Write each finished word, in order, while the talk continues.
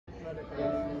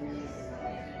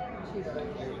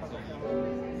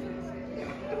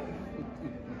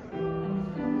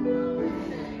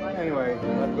Anyway,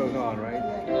 life goes on, right?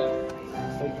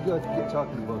 So you guys keep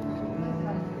talking about this.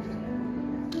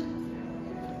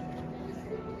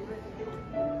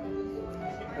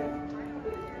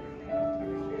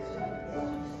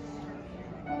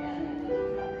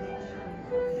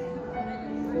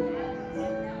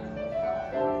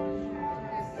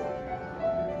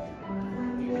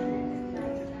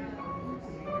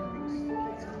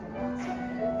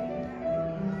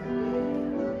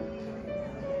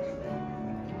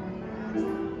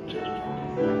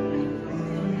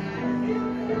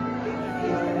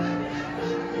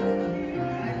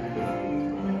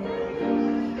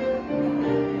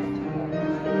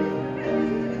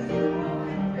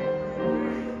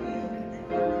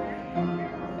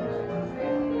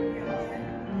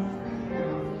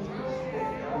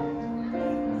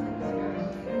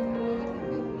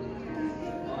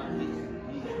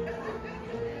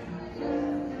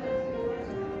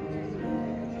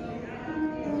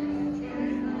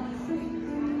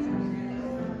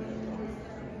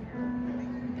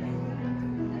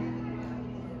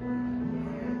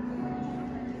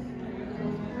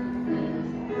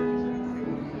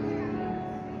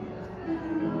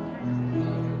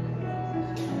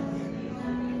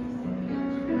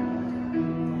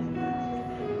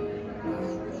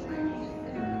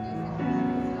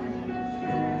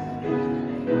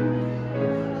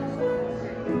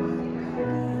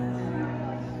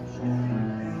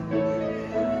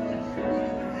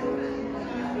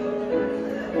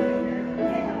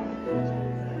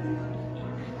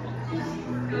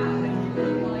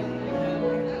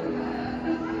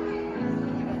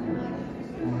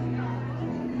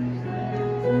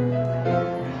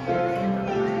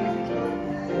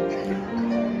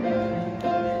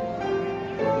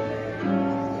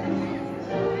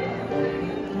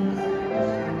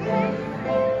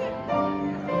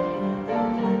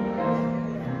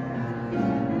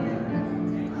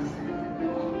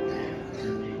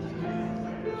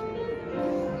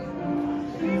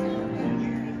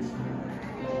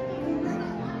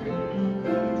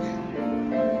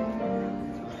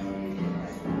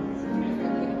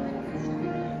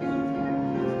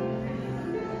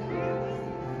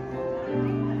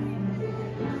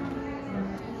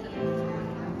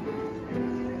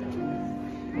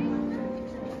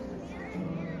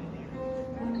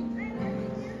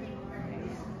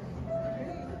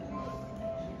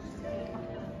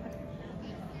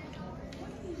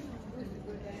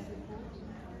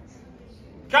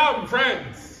 Come,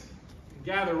 friends,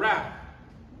 gather round.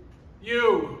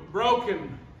 You,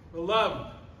 broken,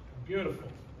 beloved, beautiful.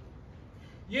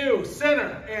 You,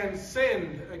 sinner and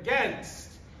sinned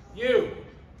against. You,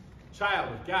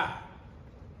 child of God.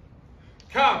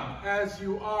 Come as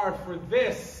you are, for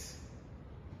this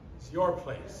is your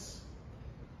place.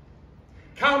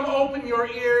 Come, open your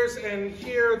ears and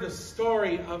hear the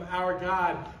story of our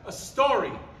God, a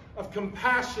story of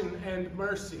compassion and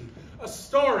mercy, a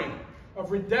story of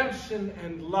redemption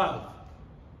and love,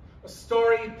 a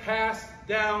story passed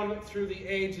down through the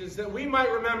ages that we might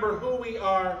remember who we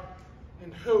are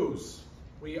and whose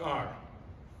we are.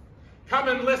 Come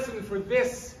and listen, for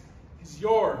this is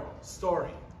your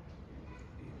story.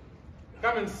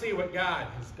 Come and see what God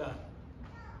has done.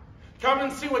 Come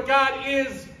and see what God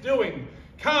is doing.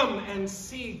 Come and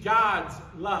see God's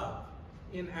love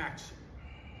in action.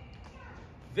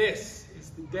 This is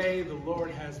the day the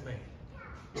Lord has made.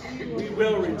 We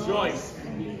will rejoice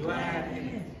and be glad in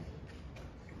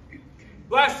it.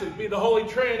 Blessed be the Holy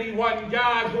Trinity, one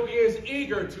God who is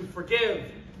eager to forgive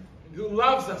and who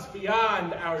loves us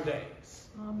beyond our days.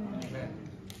 Amen. Amen.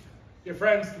 Dear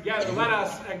friends, together let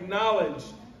us acknowledge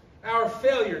our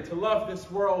failure to love this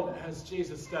world as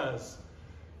Jesus does.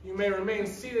 You may remain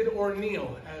seated or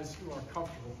kneel as you are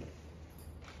comfortable.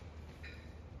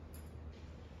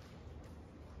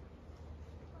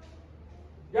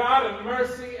 God of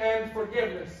mercy and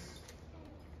forgiveness,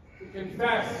 we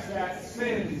confess that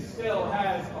sin still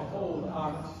has a hold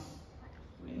on us.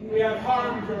 We have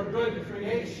harmed your good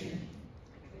creation.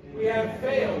 We have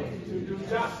failed to do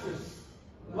justice,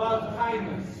 love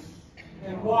kindness,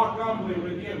 and walk humbly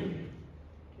with you.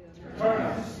 Turn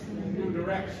us in a new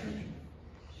direction.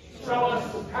 Show us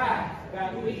the path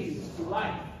that leads to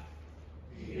life.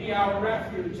 Be our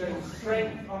refuge and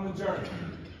strength on the journey.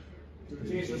 Through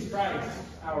Jesus Christ,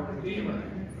 our Redeemer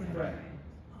and friend.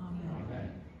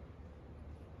 Amen.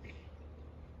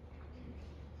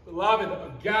 Beloved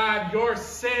of God, your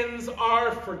sins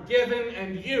are forgiven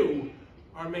and you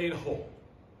are made whole.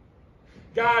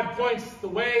 God points the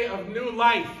way of new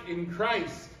life in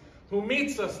Christ, who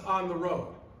meets us on the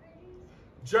road.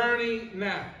 Journey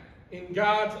now in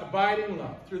God's abiding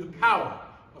love through the power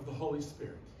of the Holy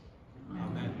Spirit.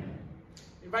 Amen.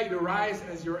 I invite you to rise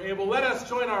as you're able. Let us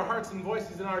join our hearts and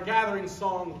voices in our gathering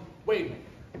song, Waymaker.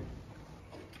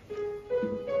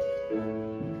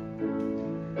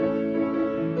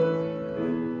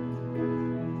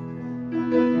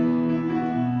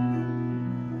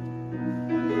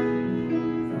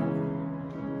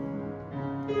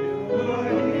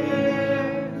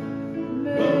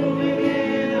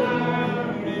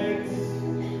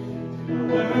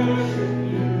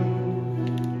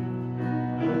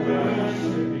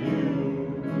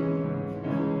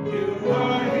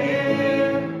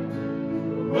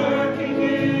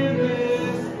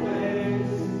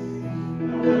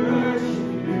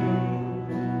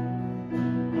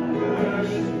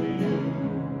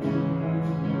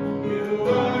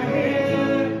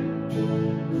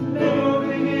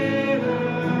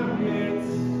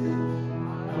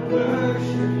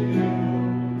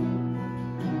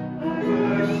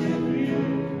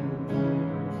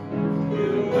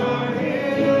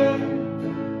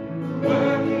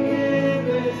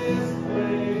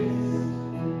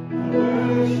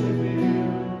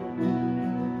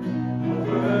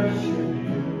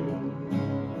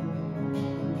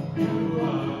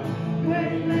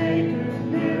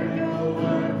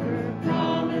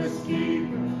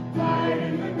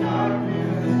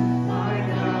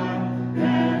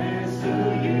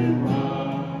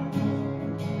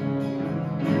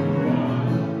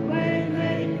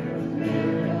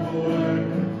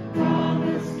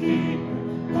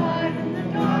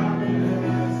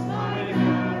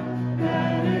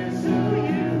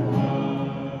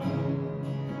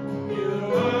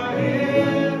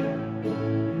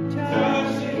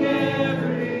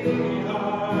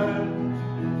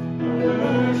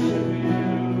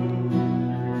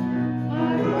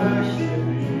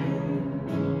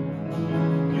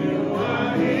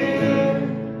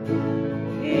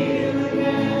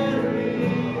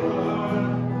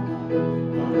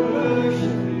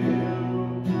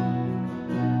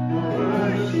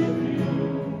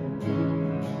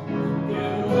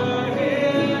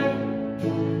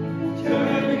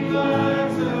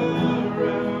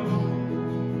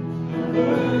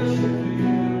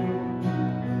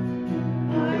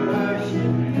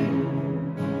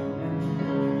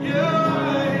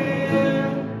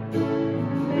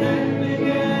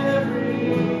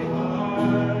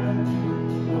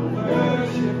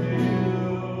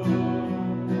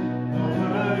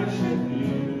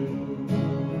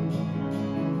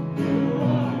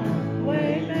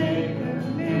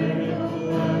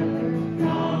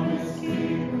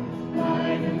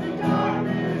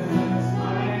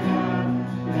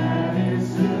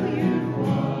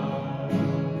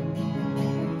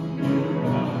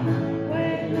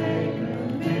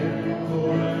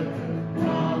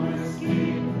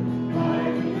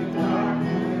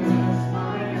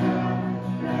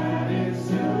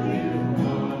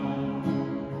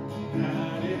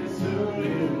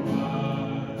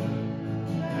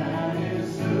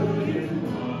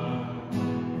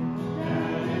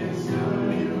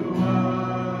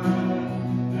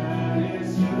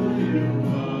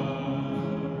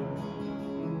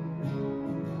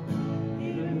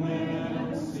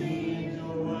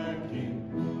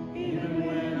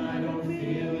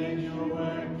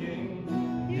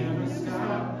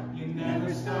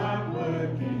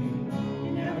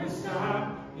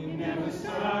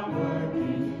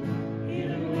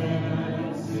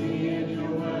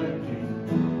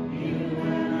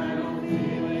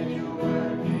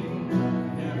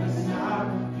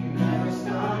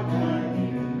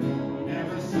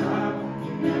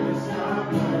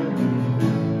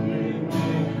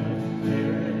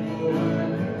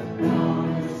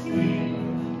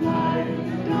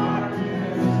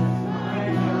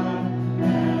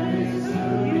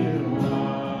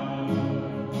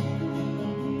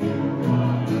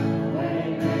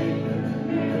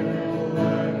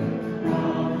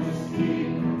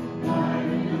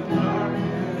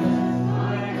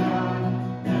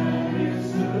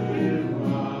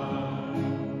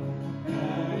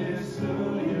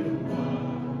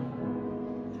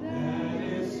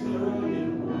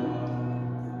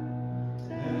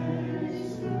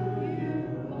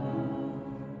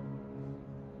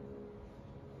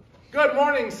 Good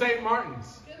morning, St.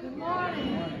 Martin's. Good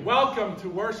morning. Welcome to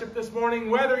worship this morning.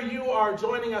 Whether you are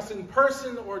joining us in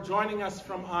person or joining us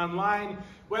from online,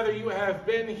 whether you have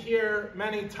been here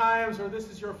many times or this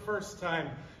is your first time,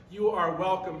 you are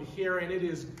welcome here, and it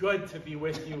is good to be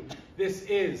with you. This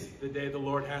is the day the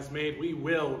Lord has made. We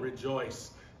will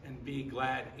rejoice and be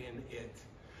glad in it.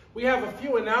 We have a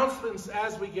few announcements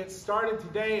as we get started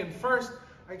today, and first,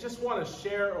 I just want to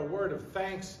share a word of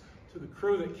thanks to the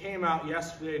crew that came out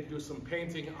yesterday to do some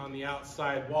painting on the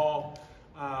outside wall.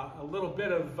 A little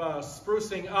bit of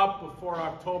sprucing up before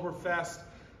Oktoberfest.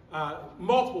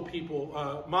 Multiple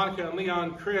people, Monica and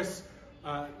Leon, Chris,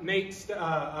 Nate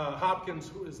Hopkins,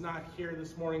 who is not here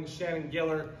this morning, Shannon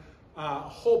Giller, a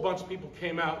whole bunch of people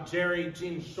came out, Jerry,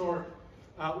 Gene Short.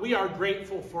 We are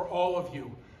grateful for all of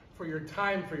you, for your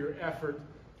time, for your effort.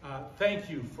 Thank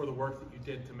you for the work that you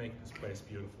did to make this place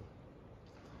beautiful.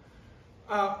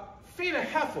 Fina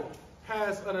Heffel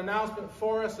has an announcement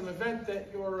for us, an event that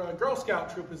your Girl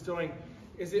Scout troop is doing.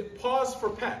 Is it Pause for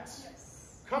Pets?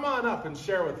 Yes. Come on up and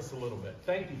share with us a little bit.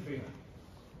 Thank you, Fina.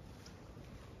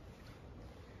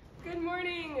 Good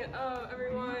morning,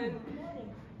 everyone.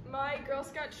 My Girl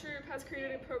Scout troop has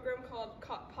created a program called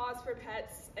Pause for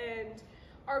Pets, and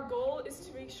our goal is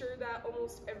to make sure that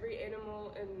almost every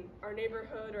animal in our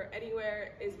neighborhood or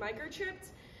anywhere is microchipped.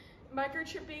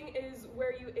 Microchipping is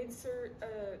where you insert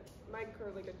a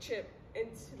chip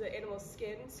into the animal's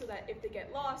skin so that if they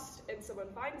get lost and someone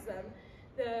finds them,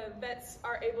 the vets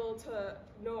are able to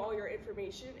know all your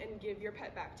information and give your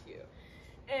pet back to you.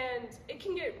 And it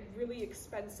can get really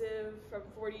expensive, from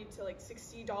 $40 to like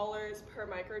 $60 per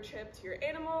microchip to your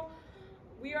animal.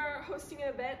 We are hosting an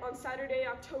event on Saturday,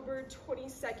 October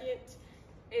 22nd,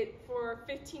 for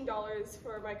 $15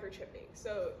 for microchipping.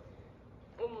 So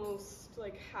almost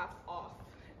like half off,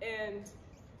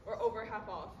 or over half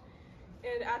off.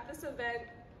 And at this event,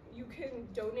 you can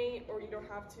donate, or you don't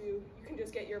have to. You can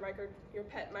just get your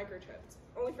pet microchipped,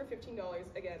 only for $15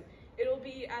 again. It'll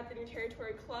be at the New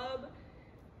Territory Club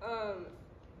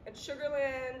at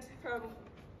Sugarland from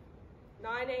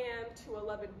 9 a.m.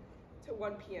 to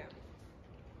 1 p.m.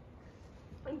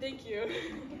 And thank you.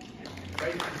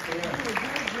 Thank you, Fina.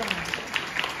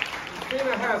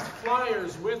 Fina has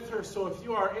flyers with her, so if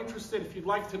you are interested, if you'd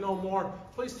like to know more,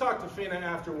 please talk to Fina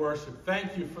after worship.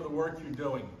 Thank you for the work you're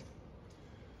doing.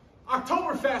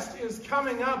 Oktoberfest is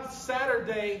coming up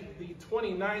Saturday, the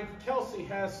 29th. Kelsey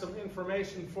has some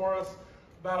information for us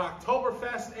about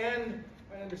Oktoberfest, and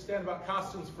I understand about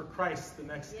costumes for Christ the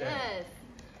next day. Yes.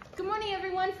 Good morning,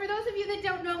 everyone. For those of you that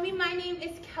don't know me, my name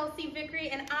is Kelsey Vickery,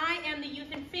 and I am the Youth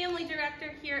and Family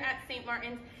Director here at St.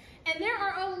 Martin's. And there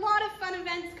are a lot of fun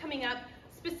events coming up,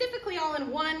 specifically all in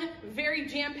one very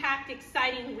jam-packed,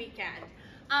 exciting weekend.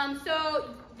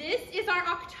 So this is our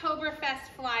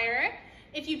Oktoberfest flyer.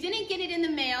 If you didn't get it in the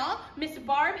mail, Miss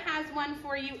Barb has one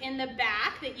for you in the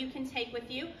back that you can take with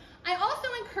you. I also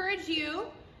encourage you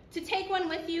to take one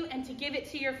with you and to give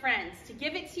it to your friends, to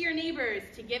give it to your neighbors,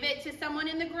 to give it to someone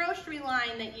in the grocery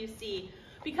line that you see.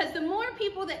 Because the more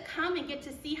people that come and get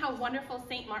to see how wonderful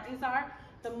St. Martin's are,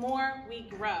 the more we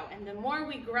grow. And the more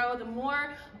we grow, the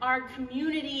more our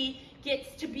community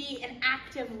gets to be an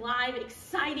active, live,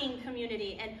 exciting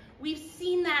community. And we've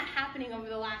seen that happening over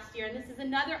the last year, and this is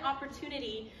another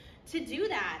opportunity to do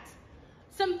that.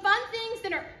 Some fun things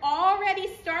that are already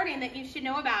starting that you should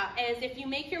know about is if you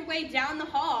make your way down the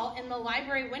hall in the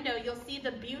library window, you'll see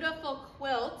the beautiful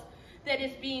quilt that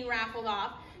is being raffled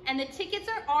off. And the tickets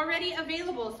are already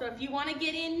available. So if you want to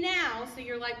get in now, so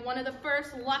you're like one of the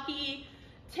first lucky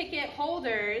ticket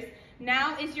holders,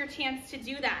 now is your chance to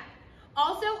do that.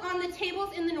 Also on the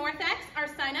tables in the North-Ex are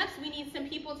sign-ups. We need some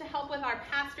people to help with our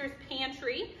Pastor's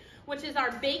Pantry, which is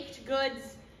our baked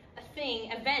goods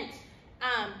event.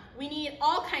 We need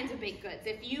all kinds of baked goods.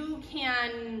 If you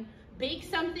can bake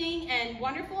something, and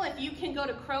wonderful. If you can go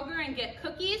to Kroger and get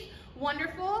cookies,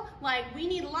 wonderful. Like, we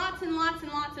need lots and lots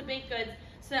and lots of baked goods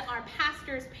so that our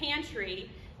Pastor's Pantry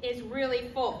is really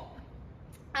full.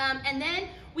 And then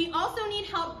we also need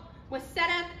help with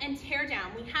setup and tear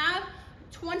down. We have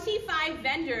 25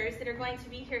 vendors that are going to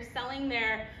be here selling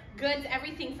their goods,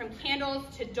 everything from candles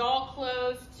to doll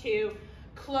clothes to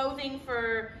clothing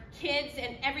for kids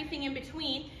and everything in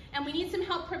between. And we need some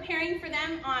help preparing for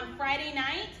them on Friday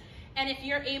night. And if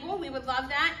you're able, we would love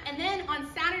that. And then on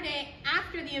Saturday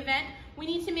after the event, we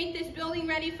need to make this building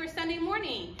ready for Sunday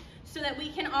morning so that we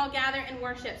can all gather and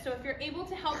worship. So if you're able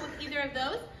to help with either of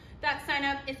those, that sign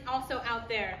up is also out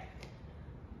there.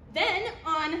 Then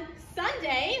on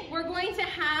Sunday, we're going to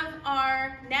have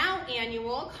our now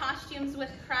annual Costumes with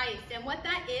Christ. And what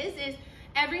that is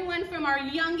everyone from our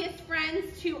youngest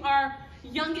friends to our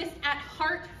youngest at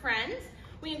heart friends.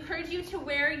 We encourage you to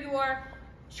wear your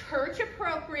church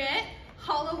appropriate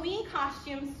Halloween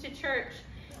costumes to church.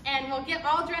 And we'll get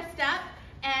all dressed up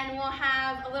and we'll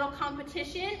have a little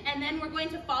competition, and then we're going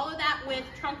to follow that with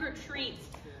trunk or treat.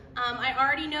 I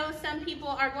already know some people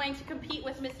are going to compete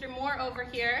with Mr. Moore over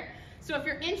here. So if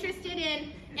you're interested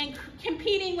in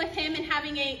competing with him and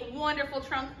having a wonderful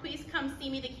trunk, please come see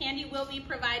me. The candy will be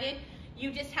provided. You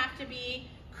just have to be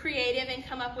creative and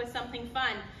come up with something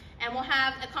fun. And we'll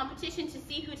have a competition to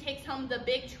see who takes home the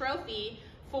big trophy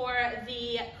for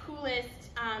the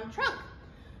coolest trunk.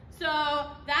 So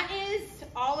that is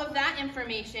all of that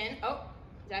information. Oh,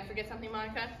 did I forget something,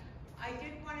 Monica? I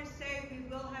did want to say we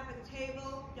will have a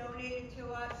table donated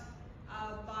to us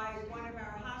by one of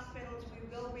our hospitals. We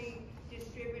will be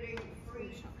distributing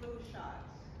free flu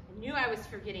shots. I knew I was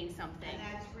forgetting something. And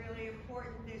that's really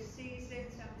important this season.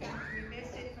 Sometimes we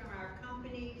miss it from our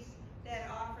companies that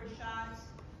offer shots,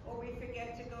 or we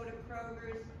forget to go to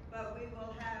Kroger's, but we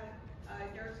will have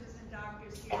nurses and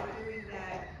doctors here doing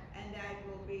that, and that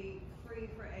will be free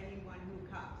for anyone who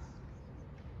comes.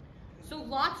 So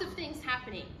lots of things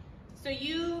happening. So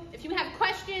if you have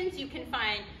questions, you can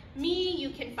find me, you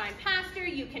can find Pastor,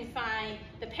 you can find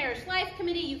the Parish Life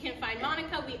Committee, you can find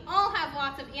Monica. We all have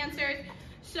lots of answers.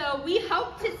 So we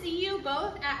hope to see you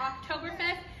both at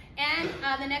Oktoberfest and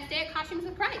the next day at Costumes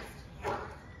of Christ.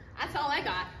 That's all I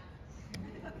got.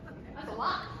 That's a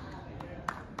lot.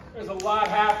 There's a lot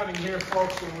happening here,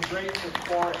 folks, and we're grateful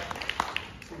for it.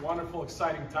 It's a wonderful,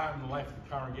 exciting time in the life of the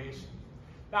congregation.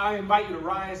 Now I invite you to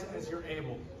rise as you're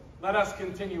able. Let us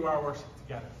continue our worship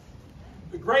together.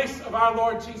 The grace of our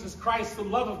Lord Jesus Christ, the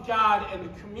love of God, and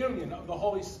the communion of the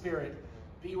Holy Spirit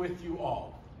be with you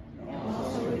all. And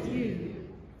also with you.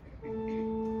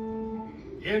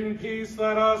 In peace,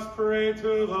 let us pray to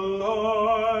the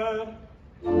Lord.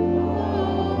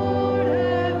 Lord,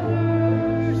 have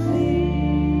mercy.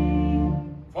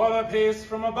 For the peace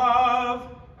from above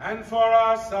and for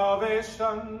our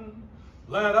salvation,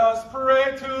 let us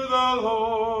pray to the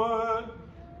Lord.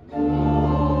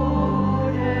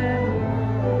 Lord, have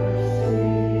mercy.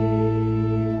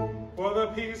 For the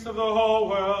peace of the whole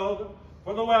world,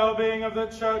 for the well-being of the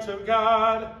Church of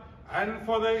God, and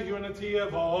for the unity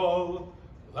of all,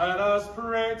 let us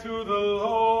pray to the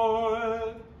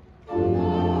Lord.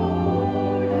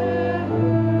 Lord, have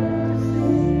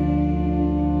mercy.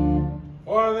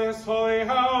 For this holy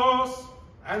house,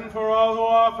 and for all who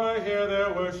offer here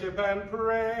their worship and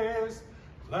praise,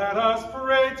 let us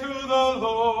pray to the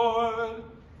Lord.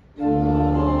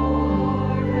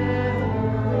 Lord, have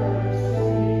mercy.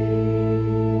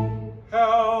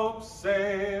 Help,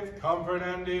 save, comfort,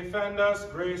 and defend us,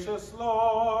 gracious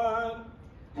Lord.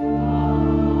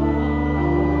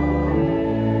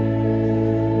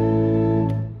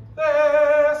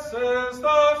 This is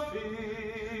the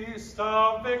feast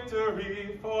of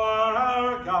victory for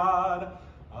our God.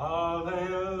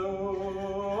 Alleluia.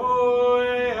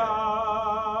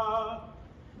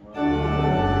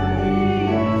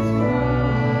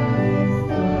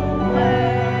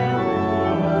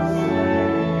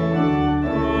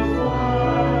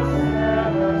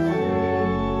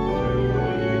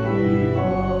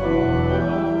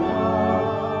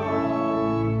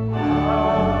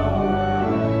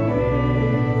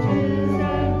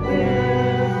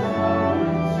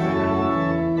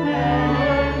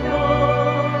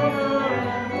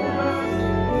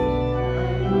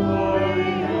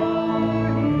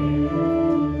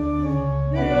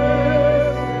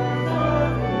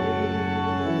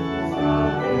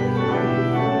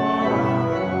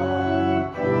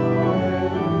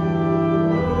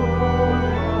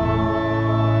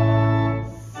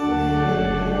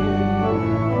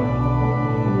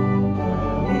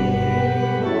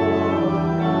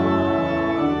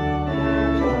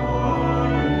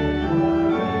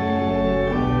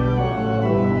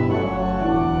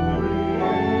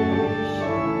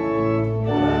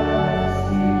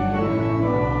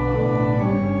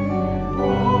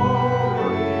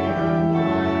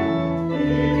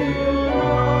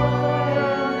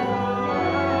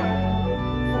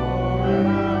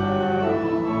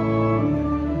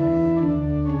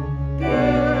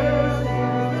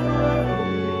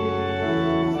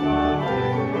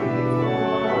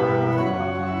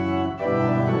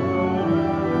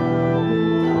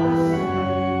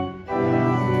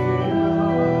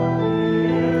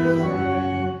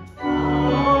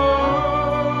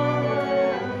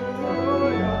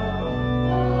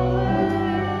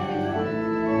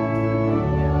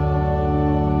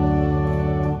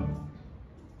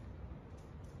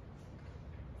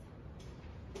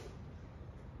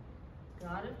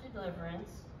 God of deliverance,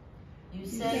 you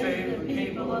saved the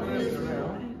people of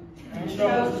Israel and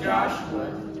chose Joshua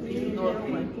to lead your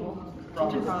people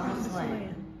to the promised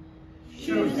land.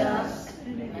 Choose us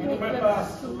and equip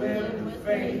us to live with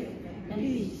faith and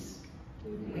peace.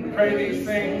 We pray these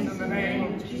things in the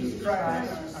name of Jesus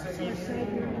Christ, our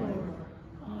Savior.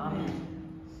 Amen.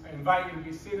 I invite you to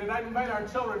be seated. I invite our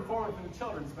children forward for the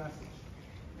children's message.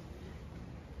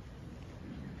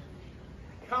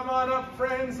 Come on up,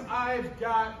 friends. I've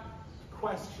got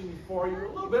question for you,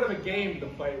 a little bit of a game to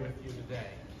play with you today.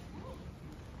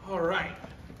 All right.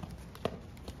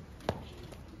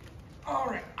 All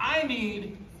right, I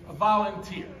need a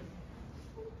volunteer.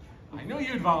 I knew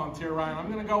you'd volunteer, Ryan.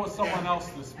 I'm going to go with someone else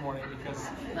this morning because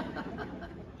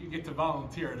you get to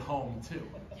volunteer at home, too.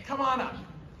 Come on up.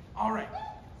 All right.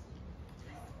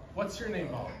 What's your name,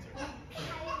 volunteer?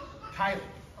 Kylie.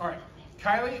 All right.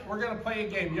 Kylie, we're going to play a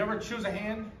game. You ever choose a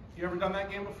hand? You ever done that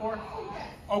game before?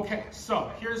 Okay,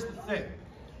 so here's the thing.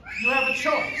 You have a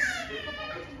choice.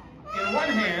 In one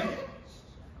hand,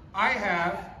 I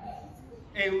have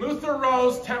a Luther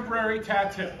Rose temporary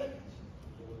tattoo.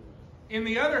 In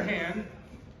the other hand,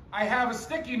 I have a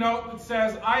sticky note that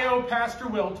says, I owe Pastor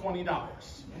Will $20.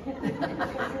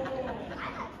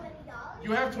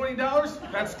 You have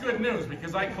 $20? That's good news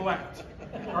because I collect.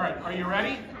 All right, are you ready?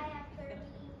 I have 30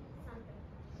 something.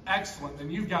 Excellent,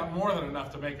 then you've got more than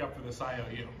enough to make up for this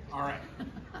IOU. All right,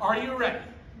 are you ready?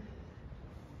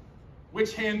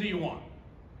 Which hand do you want?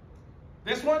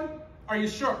 This one? Are you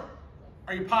sure?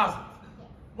 Are you positive?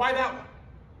 Why that one?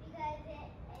 Because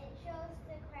it shows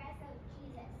the cross of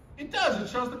Jesus. It does. It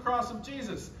shows the cross of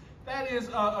Jesus. That is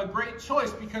a great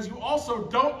choice because you also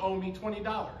don't owe me $20.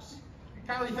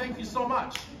 Kylie, thank you so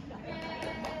much.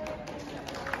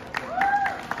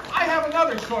 I have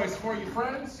another choice for you,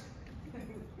 friends.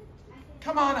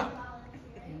 Come on up.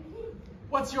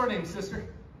 What's your name, sister?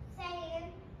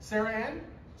 Cheyenne. Sarah Ann?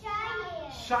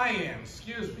 Cheyenne. Cheyenne,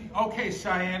 excuse me. Okay,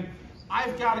 Cheyenne,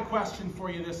 I've got a question for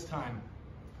you this time.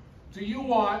 Do you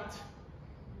want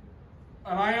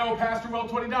an I owe Pastor Will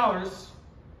 $20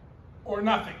 or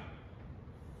nothing?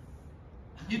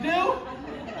 You do?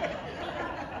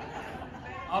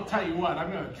 I'll tell you what,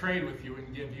 I'm going to trade with you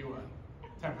and give you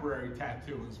a temporary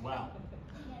tattoo as well.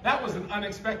 That was an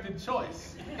unexpected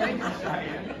choice. Thank you,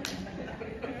 Cheyenne.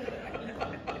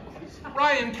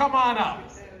 Ryan, come on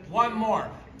up. One more.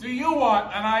 Do you want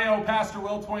an I owe Pastor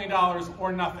Will $20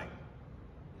 or nothing?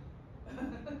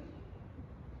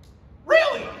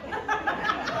 Really?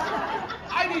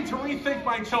 I need to rethink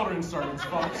my children's sermons,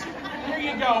 folks. Here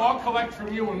you go. I'll collect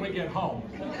from you when we get home.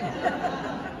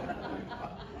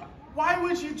 Why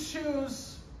would you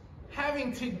choose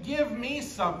having to give me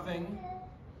something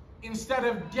instead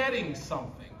of getting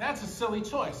something? That's a silly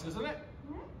choice, isn't it?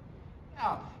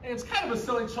 Yeah. And it's kind of a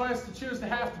silly choice to choose to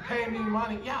have to pay me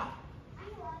money. Yeah. I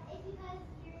know, it's because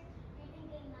you're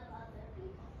thinking of other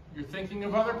people. You're thinking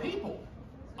of other people.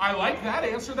 I like that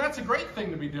answer. That's a great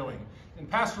thing to be doing. And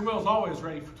Pastor Will's always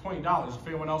ready for $20 if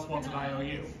anyone else wants an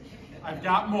IOU. I've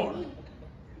got more.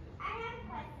 I have a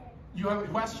question. You have a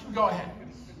question? Go ahead.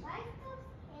 Why are those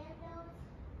candles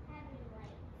having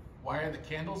lights? Why are the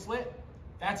candles lit?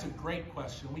 That's a great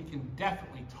question. We can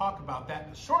definitely talk about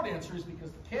that. The short answer is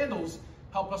because the candles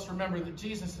help us remember that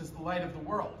Jesus is the light of the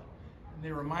world. And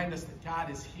they remind us that God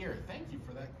is here. Thank you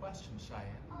for that question, Cheyenne.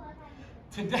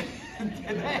 Today,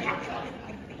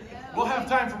 we'll have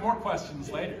time for more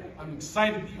questions later. I'm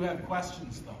excited that you have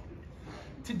questions, though.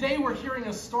 Today, we're hearing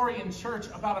a story in church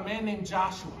about a man named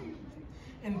Joshua.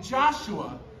 And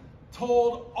Joshua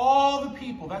told all the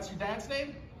people, that's your dad's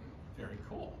name? Very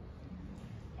cool.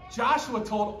 Joshua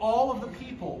told all of the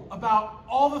people about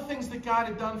all the things that God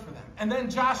had done for them. And then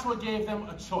Joshua gave them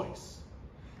a choice.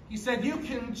 He said, you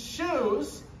can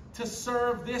choose to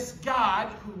serve this God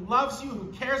who loves you,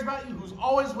 who cares about you, who's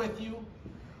always with you,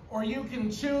 or you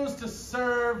can choose to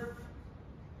serve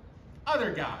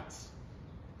other gods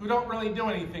who don't really do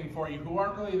anything for you, who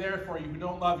aren't really there for you, who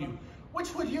don't love you.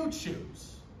 Which would you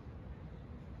choose?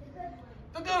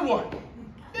 The good one.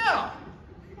 Yeah.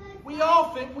 We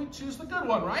all think we choose the good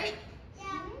one, right? Yeah.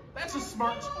 That's a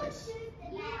smart choice.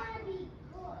 We want to be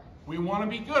good. We want to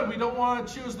be good. We don't want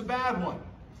to choose the bad one.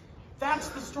 That's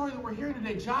the story that we're hearing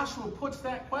today. Joshua puts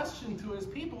that question to his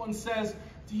people and says,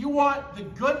 do you want the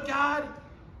good God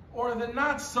or the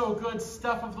not so good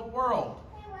stuff of the world?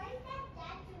 Hey, why is that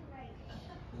statue right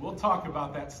there? We'll talk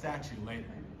about that statue later.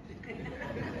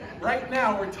 Right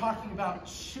now, we're talking about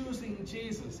choosing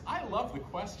Jesus. I love the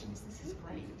questions. This is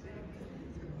great.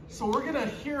 So we're going to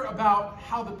hear about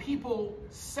how the people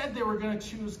said they were going to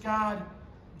choose God.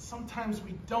 Sometimes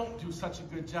we don't do such a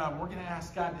good job. We're going to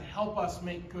ask God to help us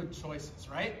make good choices,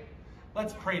 right?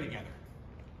 Let's pray together.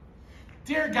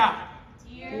 Dear God,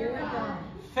 Dear God,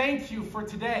 thank you for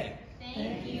today.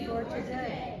 thank you for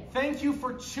today. Thank you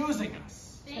for choosing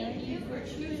us. Thank you for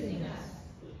choosing us.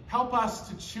 Help us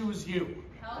to choose you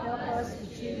Help us to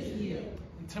choose you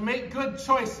and to make good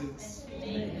choices and to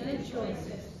make good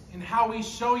choices in how we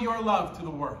show your love to the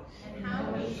world. and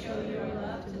how we show your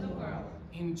love to the world.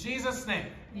 In Jesus' name,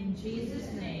 In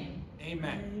Jesus' name,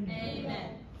 amen. amen.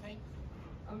 Thank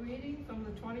you. A reading from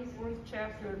the 24th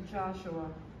chapter of Joshua,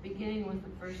 beginning with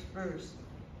the first verse.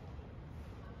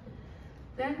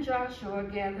 Then Joshua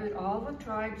gathered all the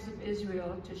tribes of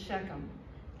Israel to Shechem,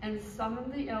 and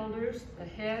summoned the elders, the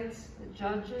heads, the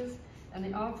judges, and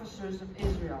the officers of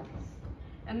Israel.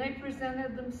 And they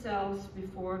presented themselves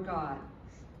before God.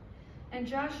 And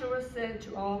Joshua said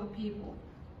to all the people,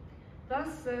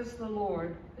 "Thus says the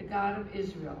Lord, the God of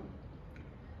Israel,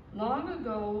 long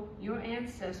ago your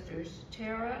ancestors,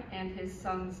 Terah and his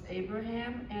sons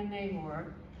Abraham and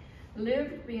Nahor,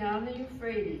 lived beyond the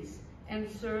Euphrates and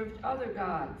served other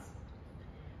gods.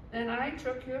 Then I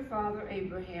took your father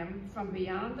Abraham from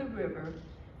beyond the river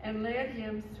and led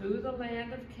him through the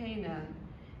land of Canaan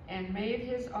and made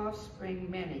his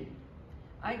offspring many.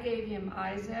 I gave him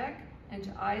Isaac, and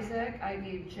to Isaac I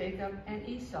gave Jacob and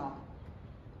Esau.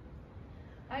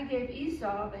 I gave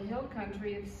Esau the hill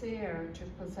country of Seir to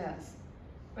possess,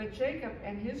 but Jacob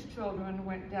and his children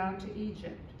went down to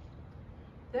Egypt.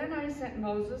 Then I sent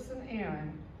Moses and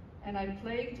Aaron, and I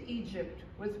plagued Egypt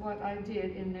with what I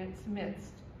did in its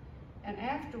midst, and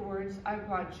afterwards I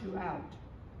brought you out.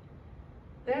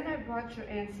 Then I brought your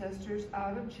ancestors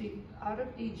out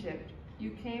of Egypt.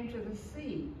 You came to the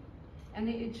sea, and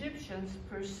the Egyptians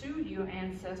pursued your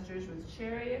ancestors with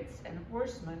chariots and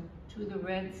horsemen to the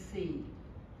Red Sea.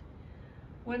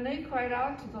 When they cried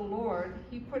out to the Lord,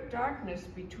 he put darkness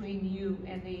between you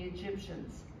and the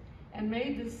Egyptians, and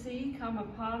made the sea come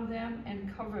upon them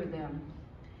and cover them.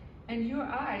 And your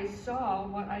eyes saw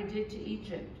what I did to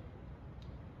Egypt.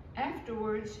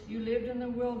 Afterwards, you lived in the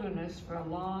wilderness for a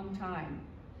long time.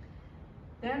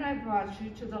 Then I brought you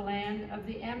to the land of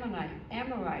the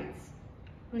Amorites,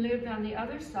 who lived on the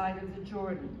other side of the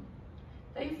Jordan.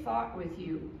 They fought with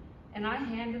you, and I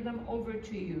handed them over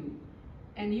to you,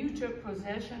 and you took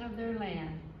possession of their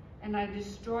land, and I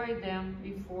destroyed them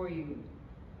before you.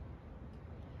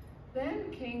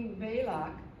 Then King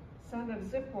Balak, son of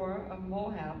Zippor of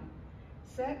Moab,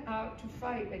 set out to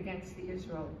fight against the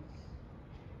Israelites.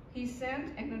 He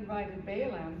sent and invited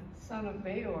Balaam, son of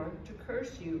Beor, to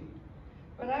curse you,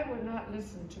 but I would not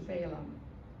listen to Balaam.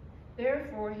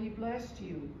 Therefore he blessed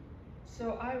you,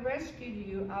 so I rescued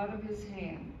you out of his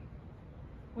hand.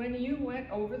 When you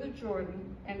went over the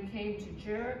Jordan and came to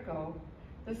Jericho,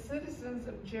 the citizens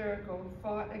of Jericho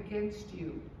fought against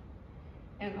you,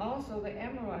 and also the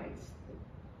Amorites,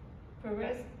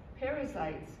 the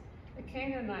Perizzites, the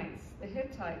Canaanites, the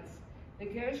Hittites, the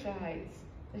Gershites,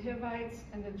 the Hivites,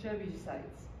 and the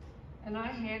Jebusites, and I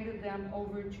handed them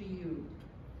over to you.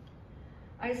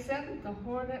 I sent the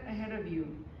hornet ahead of you,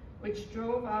 which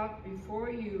drove out before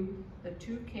you the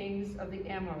 2 kings of the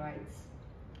Amorites.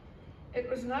 It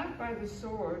was not by the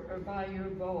sword or by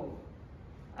your bow.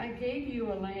 I gave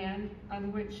you a land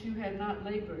on which you had not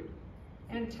labored,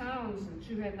 and towns that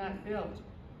you had not built,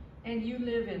 and you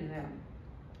live in them.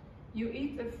 You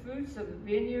eat the fruits of the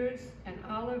vineyards and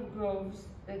olive groves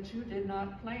that you did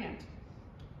not plant.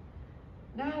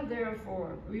 Now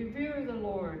therefore, revere the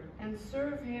Lord and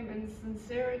serve him in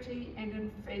sincerity and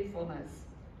in faithfulness.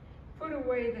 Put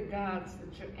away the gods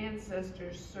that your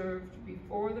ancestors served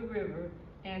before the river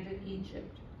and in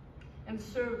Egypt, and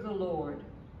serve the Lord.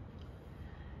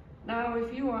 Now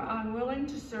if you are unwilling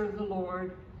to serve the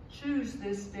Lord, choose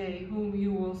this day whom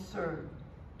you will serve,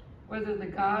 whether the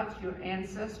gods your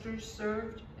ancestors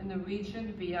served in the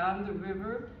region beyond the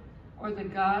river, or the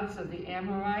gods of the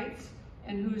Amorites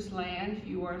in whose land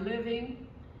you are living.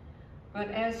 But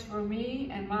as for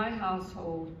me and my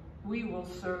household, we will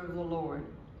serve the Lord."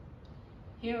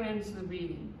 Here ends the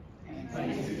reading.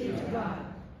 Thanks be to God.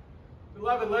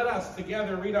 Beloved, let us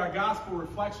together read our gospel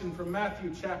reflection from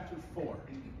Matthew chapter 4.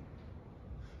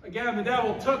 Again, the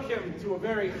devil took him to a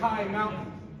very high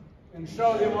mountain and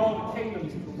showed him all the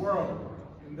kingdoms of the world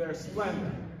and their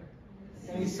splendor.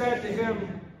 And he said to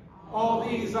him, "All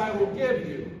these I will give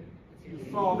you if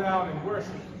you fall down and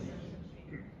worship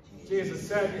me." Jesus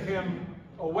said to him,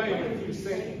 "Away with you,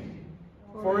 Satan,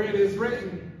 for it is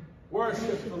written,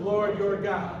 'Worship the Lord your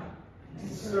God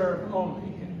and serve only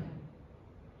him.'"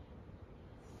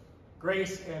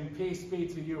 Grace and peace be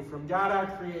to you from God our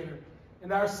Creator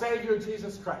and our Savior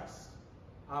Jesus Christ.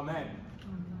 Amen.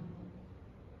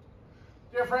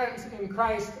 Dear friends in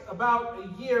Christ, about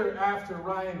a year after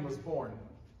Ryan was born,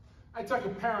 I took a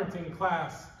parenting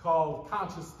class called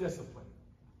Conscious Discipline.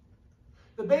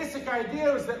 The basic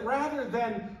idea is that rather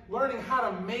than learning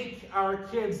how to make our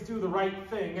kids do the right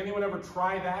thing, anyone ever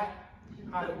try that?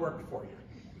 How'd it work for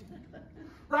you?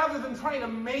 Rather than trying to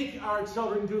make our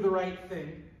children do the right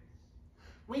thing,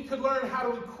 we could learn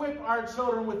how to equip our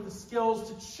children with the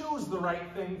skills to choose the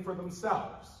right thing for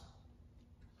themselves.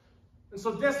 And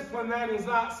so discipline then is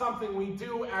not something we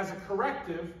do as a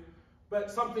corrective, but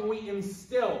something we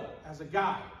instill as a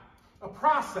guide, a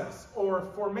process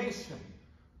or formation,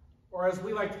 or as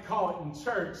we like to call it in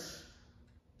church,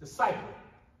 discipling.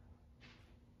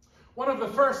 One of the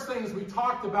first things we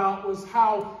talked about was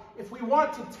how if we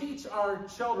want to teach our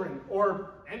children,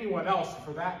 or anyone else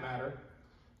for that matter,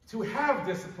 to have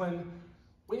discipline,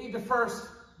 we need to first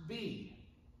be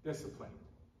disciplined.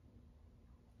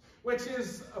 Which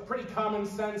is a pretty common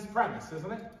sense premise,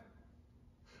 isn't it?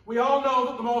 We all know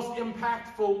that the most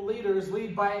impactful leaders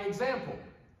lead by example.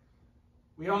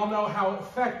 We all know how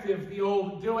effective the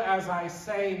old do as I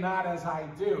say, not as I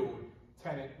do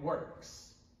tenet works.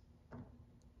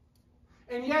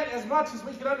 And yet, as much as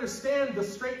we can understand the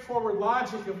straightforward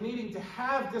logic of needing to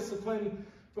have discipline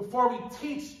before we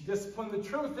teach discipline, the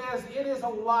truth is it is a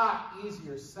lot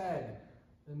easier said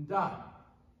than done.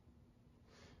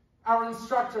 Our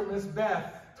instructor, Miss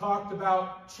Beth, talked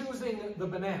about choosing the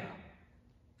banana.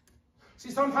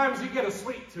 See, sometimes you get a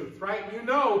sweet tooth, right? You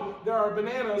know there are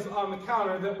bananas on the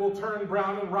counter that will turn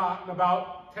brown and rot in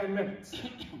about 10 minutes.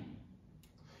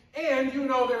 And you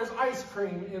know there's ice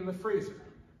cream in the freezer.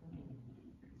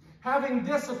 Having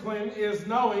discipline is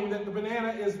knowing that the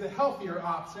banana is the healthier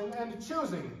option and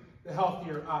choosing the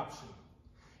healthier option,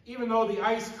 even though the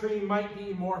ice cream might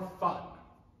be more fun.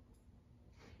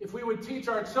 If we would teach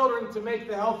our children to make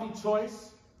the healthy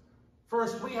choice,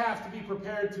 first we have to be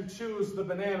prepared to choose the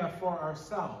banana for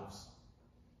ourselves.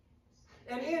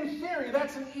 And in theory,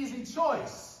 that's an easy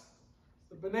choice.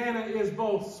 The banana is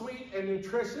both sweet and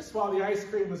nutritious, while the ice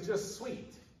cream is just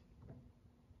sweet.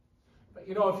 But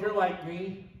you know, if you're like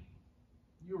me,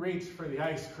 you reach for the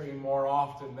ice cream more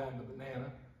often than the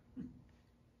banana.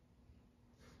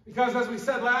 Because as we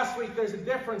said last week, there's a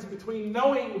difference between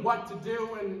knowing what to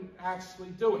do and actually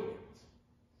doing it.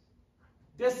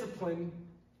 Discipline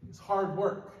is hard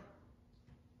work.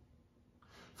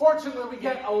 Fortunately, we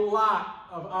get a lot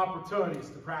of opportunities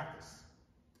to practice.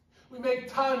 We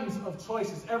make tons of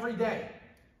choices every day.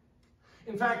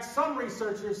 In fact, some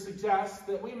researchers suggest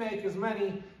that we make as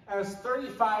many as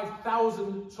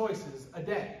 35,000 choices a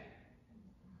day,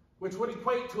 which would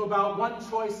equate to about one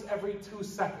choice every 2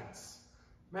 seconds,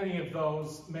 many of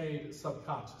those made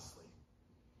subconsciously.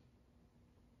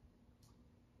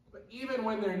 But even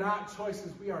when they're not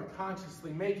choices we are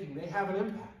consciously making, they have an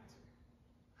impact.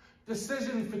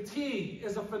 Decision fatigue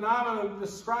is a phenomenon that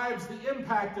describes the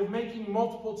impact of making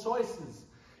multiple choices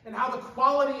and how the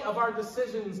quality of our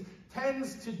decisions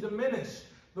tends to diminish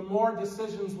the more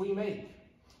decisions we make.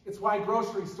 It's why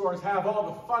grocery stores have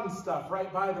all the fun stuff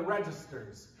right by the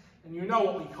registers. And you know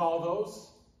what we call those?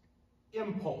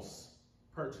 Impulse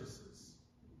purchases.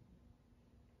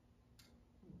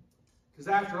 Because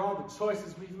after all the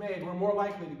choices we've made, we're more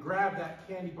likely to grab that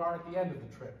candy bar at the end of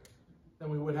the trip than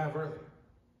we would have earlier.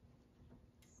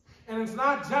 And it's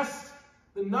not just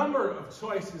the number of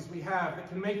choices we have that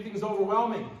can make things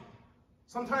overwhelming.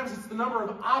 Sometimes it's the number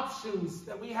of options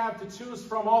that we have to choose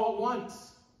from all at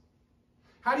once.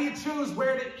 How do you choose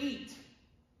where to eat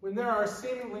when there are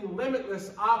seemingly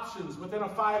limitless options within a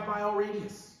 5-mile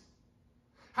radius?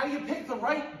 How do you pick the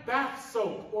right bath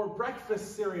soap or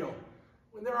breakfast cereal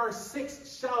when there are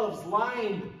 6 shelves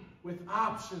lined with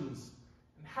options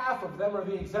and half of them are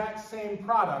the exact same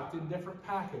product in different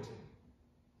packaging?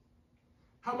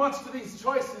 How much do these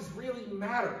choices really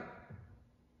matter?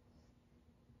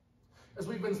 As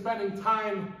we've been spending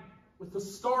time with the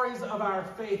stories of our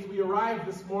faith, we arrived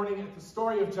this morning at the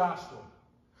story of Joshua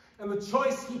and the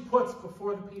choice he puts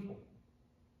before the people.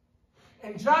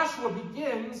 And Joshua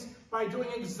begins by doing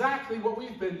exactly what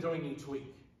we've been doing each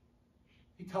week.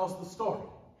 He tells the story.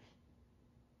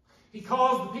 He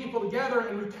calls the people together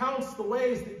and recounts the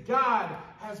ways that God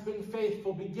has been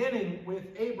faithful, beginning with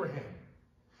Abraham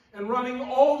and running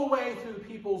all the way through the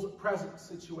people's present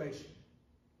situation.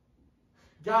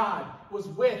 God was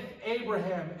with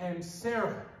Abraham and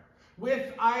Sarah,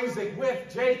 with Isaac,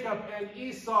 with Jacob and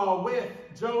Esau, with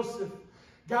Joseph.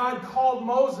 God called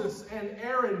Moses and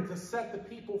Aaron to set the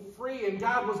people free, and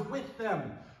God was with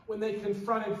them when they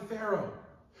confronted Pharaoh,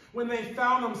 when they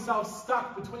found themselves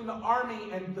stuck between the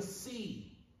army and the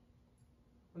sea,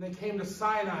 when they came to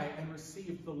Sinai and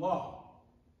received the law.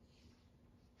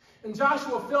 And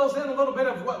Joshua fills in a little bit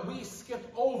of what we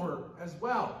skip over as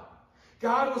well.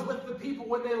 God was with the people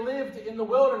when they lived in the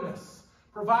wilderness,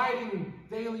 providing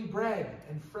daily bread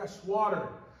and fresh water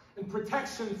and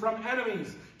protection from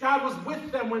enemies. God was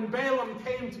with them when Balaam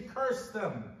came to curse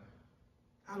them.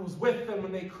 God was with them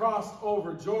when they crossed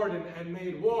over Jordan and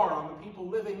made war on the people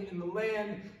living in the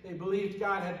land they believed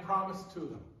God had promised to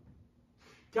them.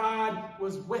 God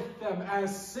was with them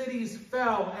as cities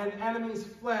fell and enemies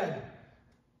fled.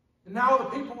 And now the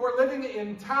people were living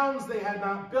in towns they had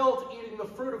not built, eating the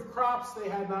fruit of crops they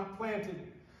had not planted.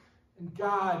 And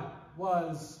God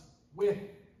was with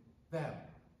them.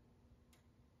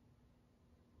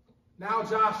 Now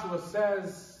Joshua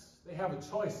says they have a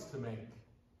choice to make.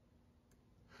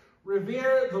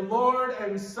 Revere the Lord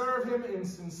and serve him in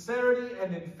sincerity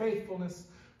and in faithfulness.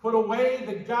 Put away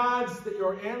the gods that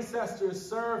your ancestors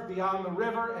served beyond the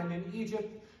river and in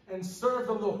Egypt, and serve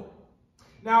the Lord.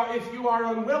 Now, if you are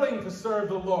unwilling to serve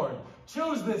the Lord,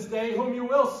 choose this day whom you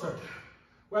will serve,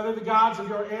 whether the gods of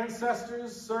your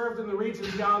ancestors served in the region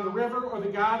beyond the river, or the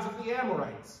gods of the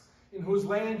Amorites, in whose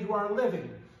land you are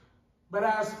living. But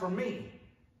as for me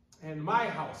and my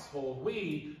household,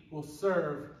 we will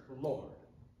serve the Lord.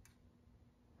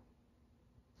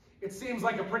 It seems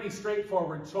like a pretty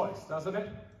straightforward choice, doesn't it?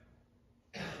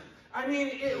 I mean,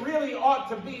 it really ought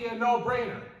to be a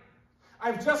no-brainer.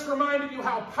 I've just reminded you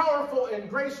how powerful and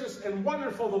gracious and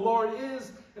wonderful the Lord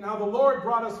is, and how the Lord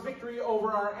brought us victory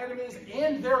over our enemies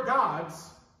and their gods.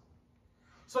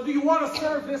 So do you want to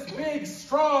serve this big,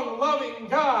 strong, loving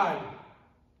God,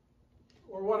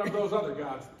 or one of those other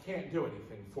gods that can't do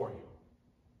anything for you?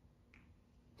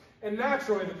 And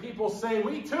naturally, the people say,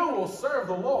 we too will serve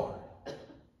the Lord.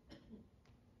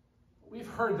 We've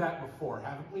heard that before,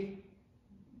 haven't we?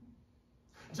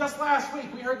 Just last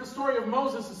week, we heard the story of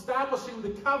Moses establishing the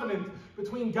covenant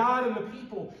between God and the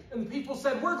people. And the people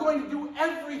said, we're going to do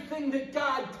everything that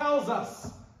God tells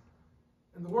us.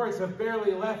 And the words have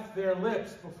barely left their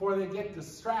lips before they get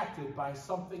distracted by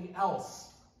something else.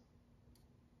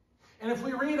 And if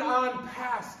we read on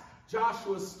past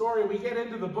Joshua's story, we get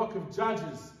into the book of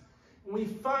Judges. And we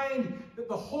find that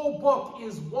the whole book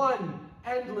is one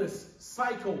endless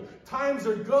cycle. Times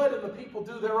are good and the people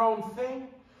do their own thing.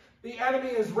 The enemy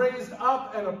is raised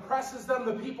up and oppresses them.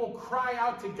 The people cry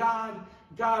out to God.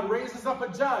 God raises up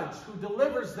a judge who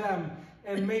delivers them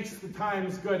and makes the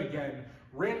times good again.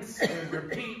 Rinse and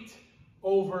repeat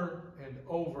over and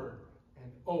over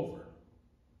and over.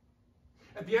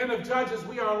 At the end of Judges,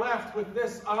 we are left with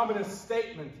this ominous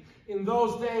statement. In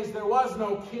those days, there was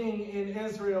no king in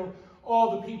Israel.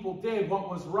 All the people did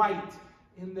what was right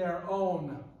in their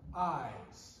own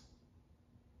eyes.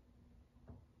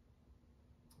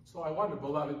 So I wonder,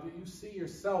 beloved, do you see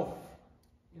yourself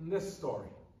in this story?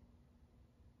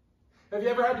 Have you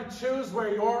ever had to choose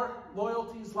where your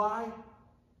loyalties lie?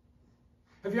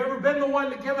 Have you ever been the one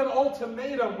to give an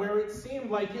ultimatum where it seemed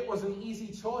like it was an easy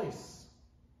choice?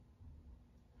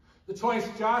 The choice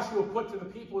Joshua put to the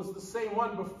people is the same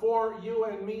one before you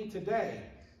and me today.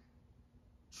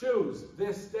 Choose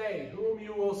this day whom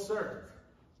you will serve.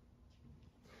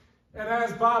 And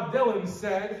as Bob Dylan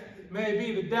said, it may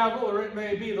be the devil or it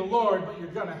may be the Lord, but you're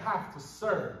going to have to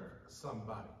serve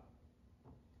somebody.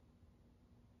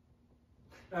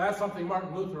 Now that's something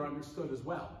Martin Luther understood as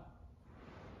well.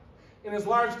 In his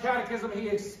large catechism, he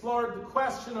explored the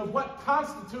question of what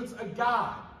constitutes a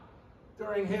God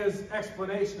during his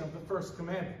explanation of the first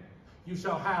commandment. You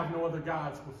shall have no other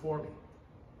gods before me.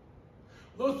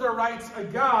 Luther writes, a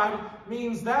God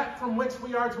means that from which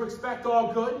we are to expect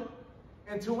all good,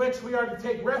 and to which we are to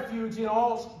take refuge in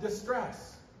all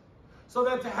distress. So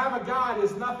that to have a God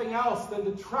is nothing else than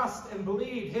to trust and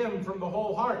believe him from the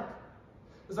whole heart.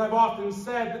 As I've often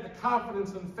said, that the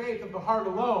confidence and faith of the heart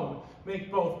alone make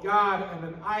both God and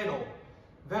an idol.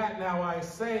 That now I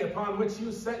say, upon which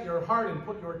you set your heart and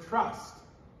put your trust,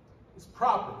 is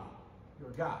properly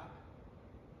your God.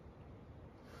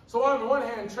 So on the one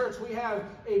hand, church, we have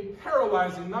a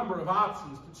paralyzing number of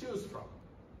options to choose from.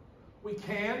 We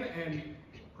can, and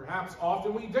perhaps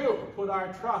often we do, put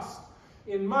our trust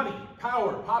in money,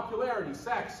 power, popularity,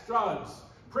 sex, drugs,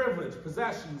 privilege,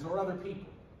 possessions, or other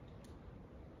people.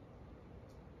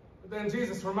 But then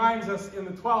Jesus reminds us in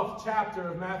the 12th chapter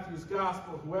of Matthew's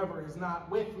Gospel, whoever is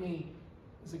not with me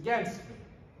is against me,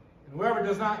 and whoever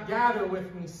does not gather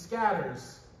with me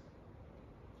scatters.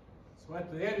 So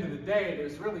at the end of the day,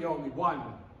 there's really only one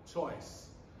choice: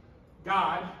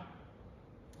 God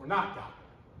or not God.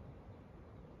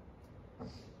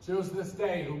 Choose this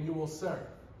day whom you will serve.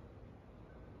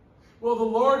 Will the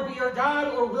Lord be your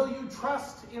God, or will you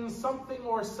trust in something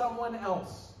or someone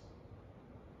else?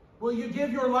 Will you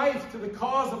give your life to the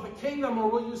cause of the kingdom, or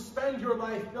will you spend your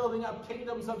life building up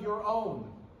kingdoms of your own?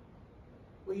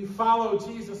 Will you follow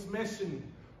Jesus' mission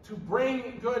to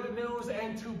bring good news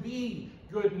and to be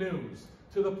good news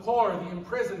to the poor, the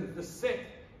imprisoned, the sick,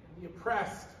 the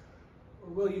oppressed? Or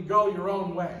will you go your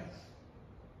own way?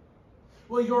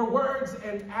 Will your words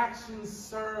and actions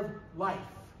serve life?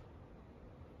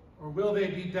 Or will they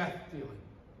be death-dealing?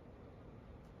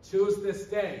 Choose this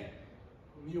day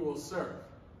whom you will serve.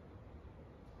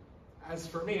 As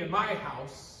for me and my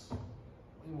house,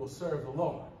 we will serve the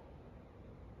Lord.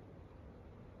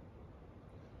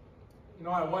 You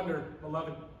know, I wonder,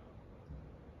 beloved,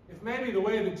 if maybe the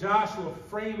way that Joshua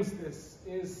frames this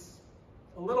is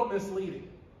a little misleading.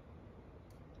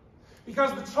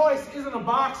 Because the choice isn't a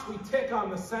box we tick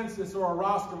on the census or a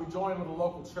roster we join with a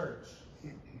local church.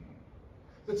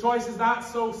 The choice is not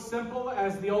so simple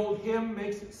as the old hymn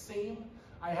makes it seem.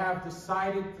 I have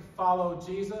decided to follow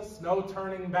Jesus. No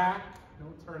turning back,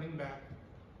 no turning back.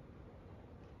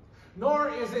 Nor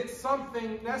is it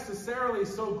something necessarily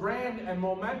so grand and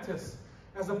momentous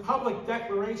as a public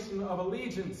declaration of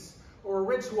allegiance or a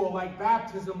ritual like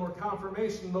baptism or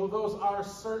confirmation, though those are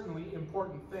certainly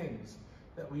important things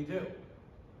that we do.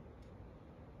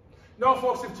 No,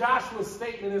 folks, if Joshua's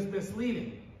statement is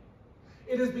misleading,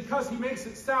 it is because he makes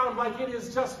it sound like it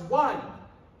is just one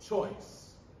choice.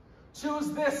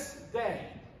 Choose this day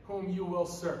whom you will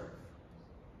serve.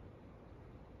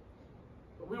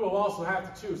 But we will also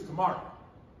have to choose tomorrow,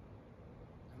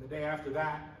 and the day after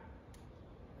that,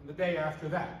 and the day after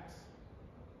that.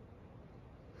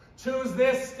 Choose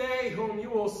this day whom you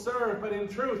will serve, but in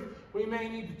truth, we may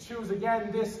need to choose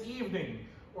again this evening,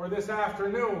 or this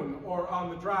afternoon, or on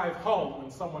the drive home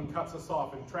when someone cuts us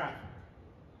off in traffic.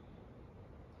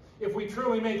 If we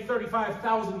truly make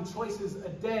 35,000 choices a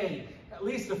day, at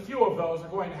least a few of those are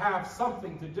going to have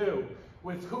something to do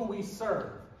with who we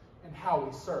serve and how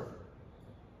we serve them.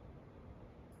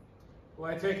 Will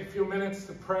I take a few minutes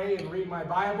to pray and read my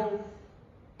Bible?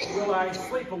 Will I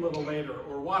sleep a little later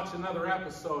or watch another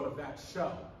episode of that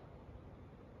show?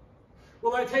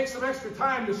 Will I take some extra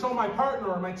time to show my partner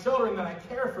or my children that I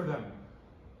care for them?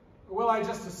 Or will I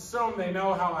just assume they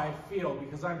know how I feel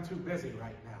because I'm too busy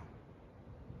right now?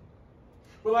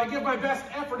 Will I give my best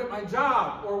effort at my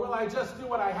job, or will I just do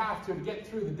what I have to get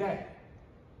through the day?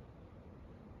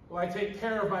 Will I take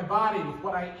care of my body with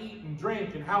what I eat and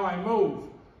drink and how I move?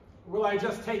 Or will I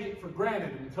just take it for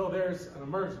granted until there's an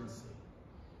emergency?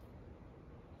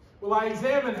 Will I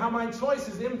examine how my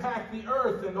choices impact the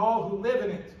earth and all who live in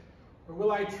it? Or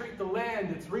will I treat the land,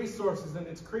 its resources, and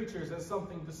its creatures as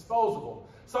something disposable,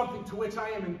 something to which I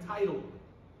am entitled?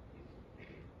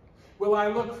 Will I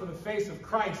look for the face of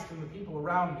Christ in the people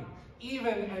around me,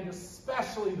 even and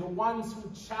especially the ones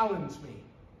who challenge me?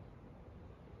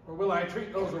 Or will I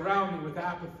treat those around me with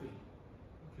apathy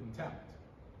and contempt?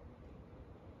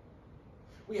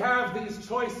 We have these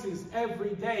choices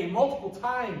every day, multiple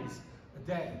times a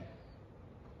day.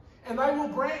 And I will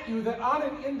grant you that on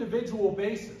an individual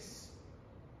basis,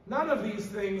 none of these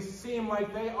things seem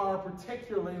like they are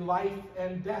particularly life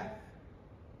and death.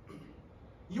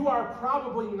 You are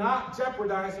probably not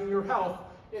jeopardizing your health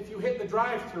if you hit the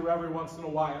drive-thru every once in a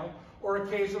while or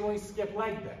occasionally skip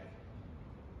leg day.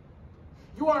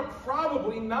 You are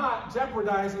probably not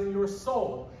jeopardizing your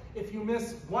soul if you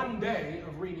miss one day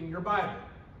of reading your Bible.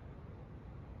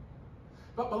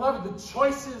 But beloved, the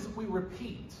choices we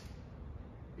repeat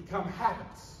become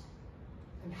habits,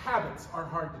 and habits are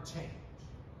hard to change.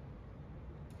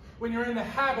 When you're in the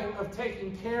habit of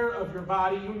taking care of your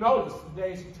body, you notice the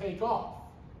days you take off.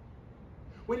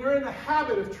 When you're in the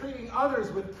habit of treating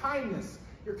others with kindness,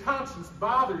 your conscience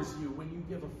bothers you when you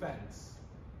give offense.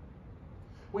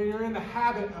 When you're in the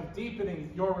habit of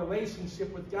deepening your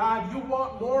relationship with God, you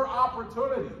want more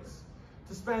opportunities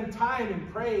to spend time in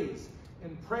praise,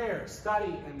 in prayer,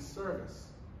 study, and service.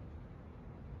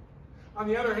 On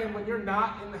the other hand, when you're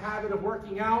not in the habit of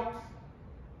working out,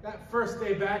 that first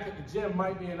day back at the gym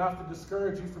might be enough to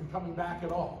discourage you from coming back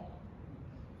at all.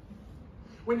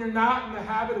 When you're not in the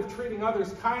habit of treating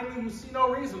others kindly, you see no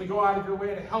reason to go out of your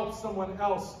way to help someone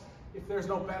else if there's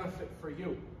no benefit for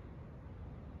you.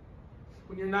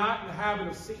 When you're not in the habit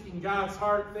of seeking God's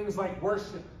heart, things like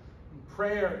worship and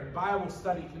prayer and Bible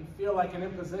study can feel like an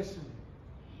imposition.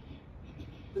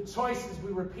 The choices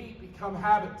we repeat become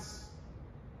habits.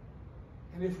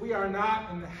 And if we are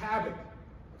not in the habit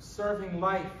of serving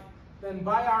life, then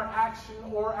by our action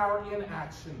or our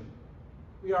inaction,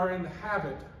 we are in the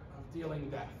habit of dealing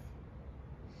death.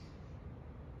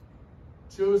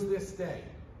 Choose this day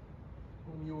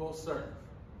whom you will serve.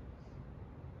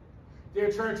 Dear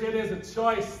church, it is a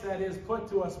choice that is put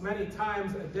to us many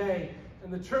times a day,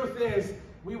 and the truth is,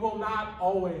 we will not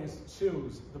always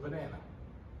choose the banana.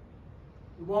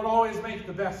 We won't always make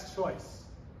the best choice,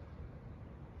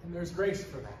 and there's grace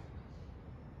for that.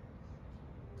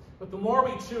 But the more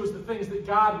we choose the things that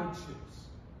God would choose,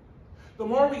 the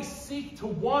more we seek to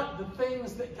want the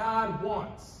things that God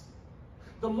wants,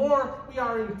 the more we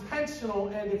are intentional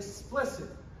and explicit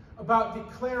about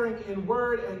declaring in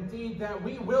word and deed that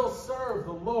we will serve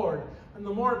the Lord, and the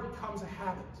more it becomes a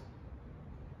habit.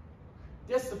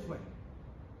 Discipline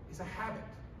is a habit.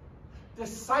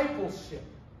 Discipleship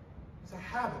is a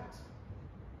habit.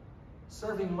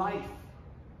 Serving life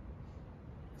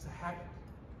is a habit.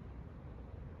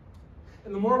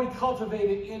 And the more we cultivate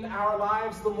it in our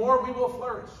lives, the more we will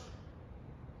flourish.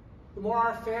 The more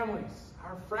our families,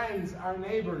 our friends, our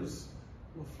neighbors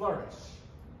will flourish.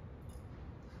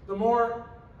 The more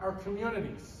our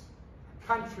communities,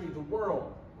 our country, the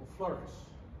world will flourish.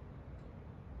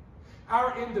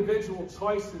 Our individual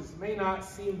choices may not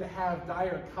seem to have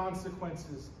dire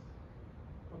consequences,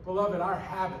 but beloved, our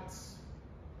habits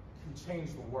can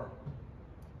change the world.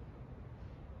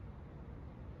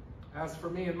 As for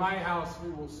me and my house, we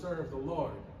will serve the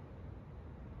Lord.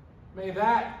 May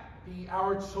that be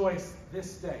our choice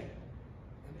this day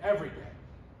and every day.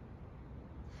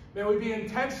 May we be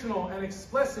intentional and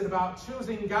explicit about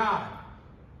choosing God.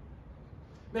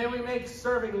 May we make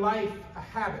serving life a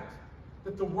habit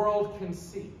that the world can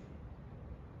see.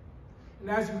 And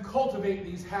as you cultivate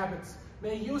these habits,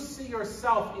 may you see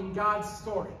yourself in God's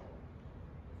story.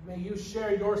 May you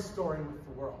share your story with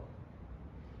the world.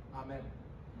 Amen.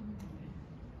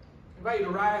 I invite you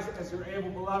to rise as you're able,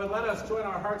 beloved. Let us join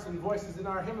our hearts and voices in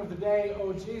our hymn of the day,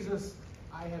 O Jesus,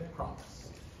 I have promised.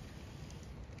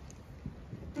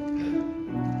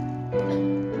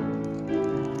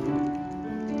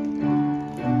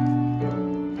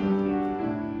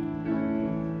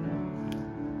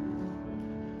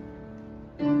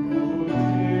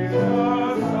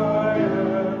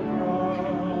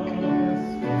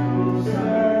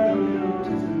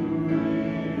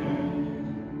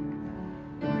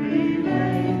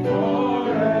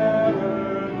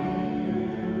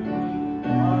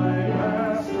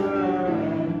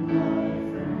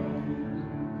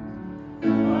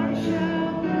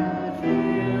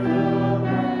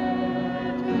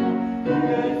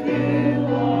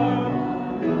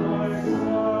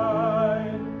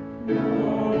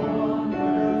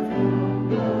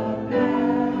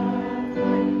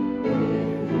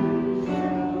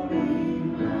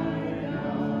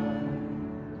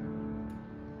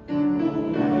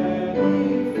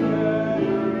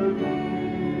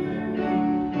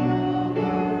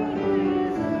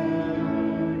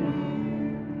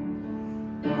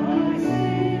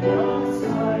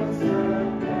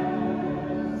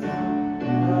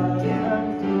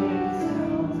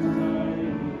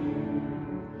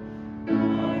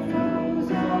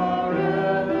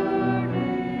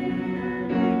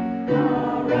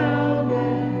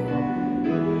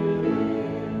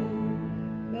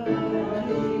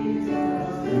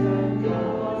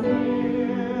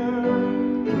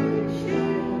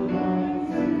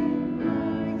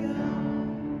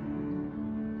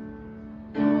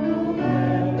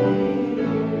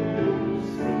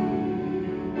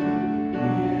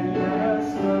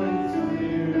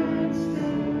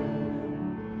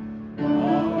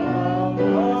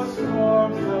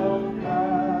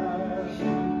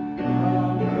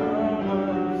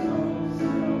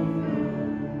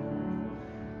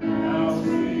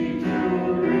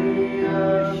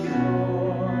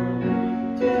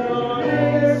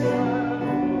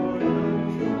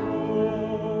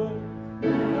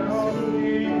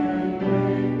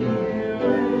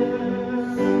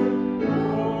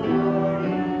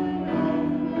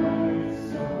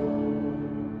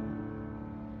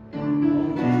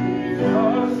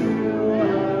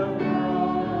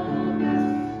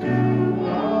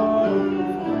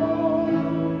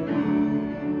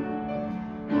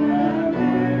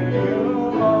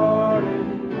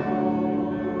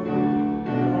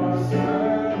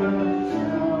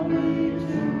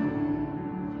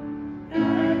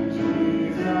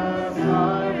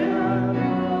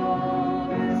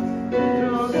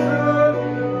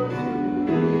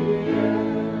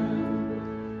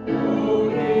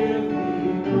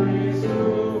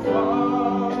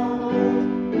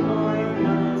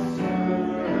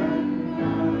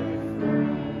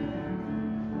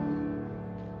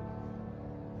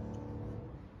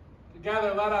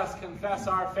 Together, let us confess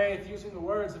our faith using the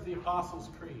words of the Apostles'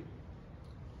 Creed.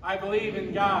 I believe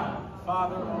in God,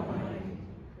 Father Almighty,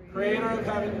 creator of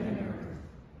heaven and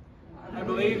earth. I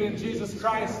believe in Jesus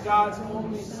Christ, God's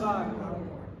only Son, our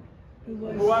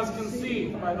Lord, who was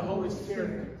conceived by the Holy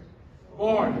Spirit,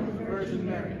 born of the Virgin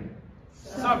Mary,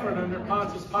 suffered under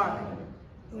Pontius Pilate,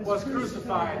 was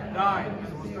crucified, died,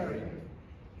 and was buried.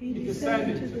 He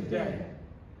descended to the dead.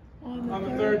 On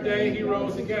the third day he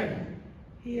rose again.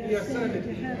 He ascended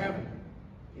into heaven.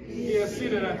 He is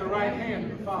seated at the right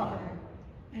hand of the Father.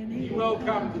 And he will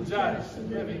come to judge the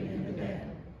living and the dead.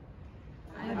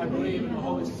 I believe in the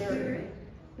Holy Spirit,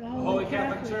 the Holy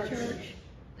Catholic Church,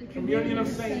 the communion of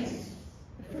saints,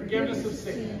 the forgiveness of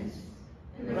sins,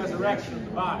 the resurrection of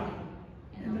the body,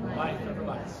 and the life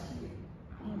everlasting.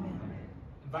 Amen.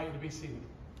 I invite you to be seated.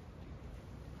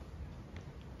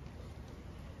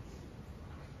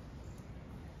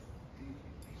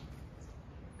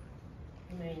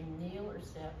 You may kneel or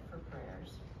sit for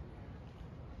prayers.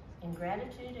 In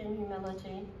gratitude and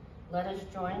humility, let us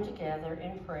join together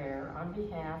in prayer on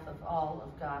behalf of all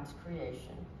of God's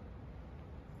creation.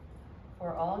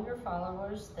 For all your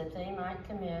followers, that they might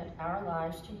commit our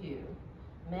lives to you,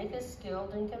 make us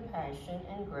skilled in compassion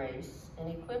and grace,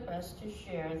 and equip us to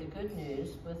share the good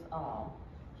news with all.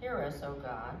 Hear us, O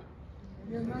God.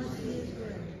 Your mercy is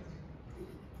great.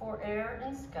 For air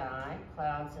and sky,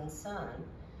 clouds and sun,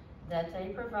 that they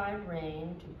provide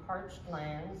rain to parched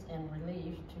lands and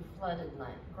relief to flooded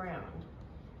ground.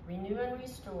 Renew and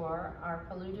restore our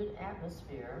polluted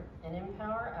atmosphere and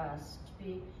empower us to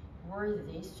be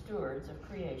worthy stewards of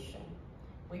creation.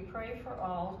 We pray for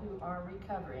all who are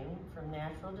recovering from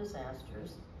natural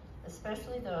disasters,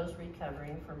 especially those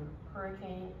recovering from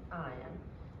Hurricane Ian.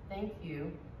 Thank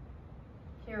you.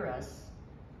 Hear us,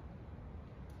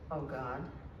 O God.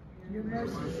 Your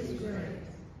mercy is great.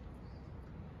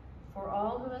 For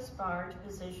all who aspire to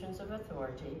positions of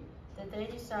authority, that they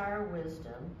desire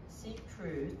wisdom, seek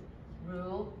truth,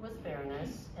 rule with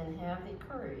fairness, and have the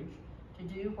courage to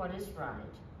do what is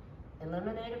right,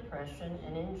 eliminate oppression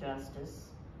and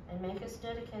injustice, and make us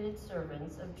dedicated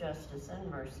servants of justice and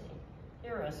mercy.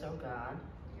 Hear us, O God.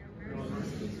 Your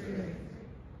mercy is great.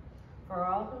 For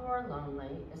all who are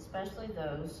lonely, especially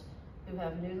those who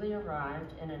have newly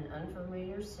arrived in an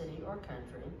unfamiliar city or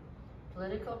country,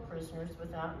 political prisoners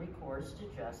without recourse to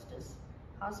justice,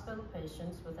 hospital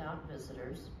patients without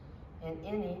visitors, and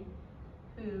any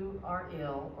who are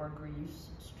ill or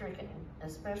grief-stricken,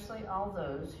 especially all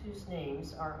those whose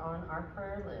names are on our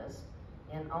prayer list,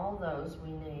 and all those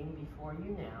we name before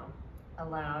you now,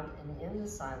 aloud and in the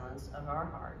silence of our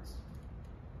hearts.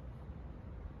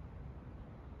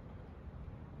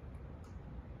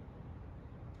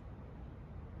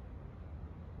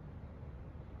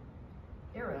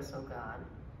 Hear us, O God.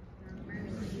 Your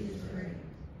mercy is great.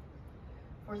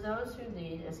 For those who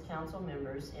lead as council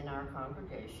members in our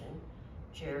congregation,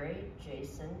 Jerry,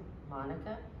 Jason,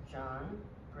 Monica, John,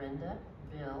 Brenda,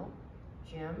 Bill,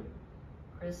 Jim,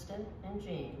 Kristen, and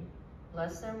Jean,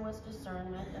 bless them with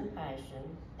discernment and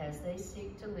passion as they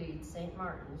seek to lead St.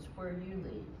 Martin's where you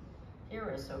lead.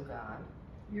 Hear us, O God.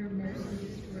 Your mercy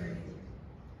is great.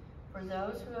 For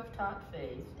those who have taught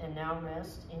faith and now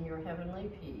rest in your heavenly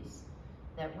peace,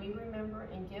 that we remember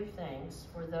and give thanks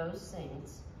for those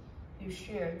saints who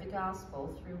shared the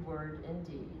gospel through word and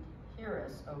deed. Hear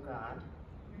us, O God.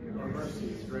 Your mercy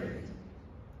is great.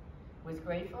 With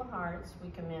grateful hearts, we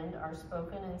commend our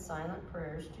spoken and silent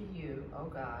prayers to you, O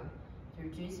God, through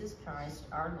Jesus Christ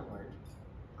our Lord.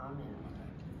 Amen.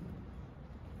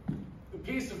 The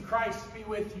peace of Christ be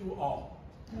with you all.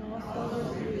 And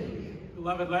also with you.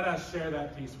 Beloved, let us share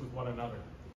that peace with one another.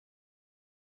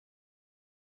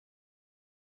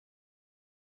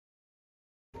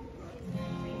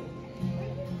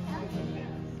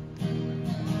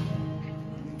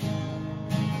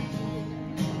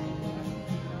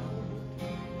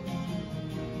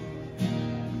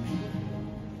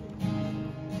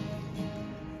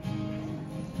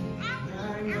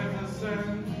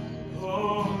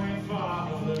 Holy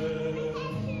Father,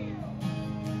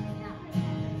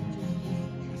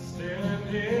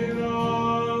 stand in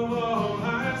awe of all I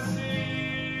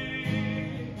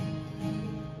see,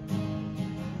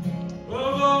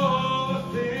 of all the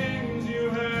things you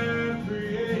have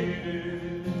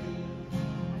created.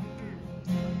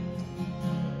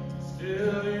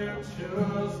 Still you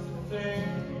chose to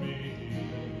thank me.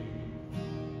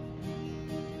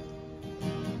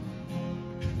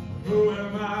 Who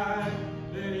am I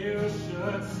that you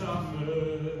should suffer?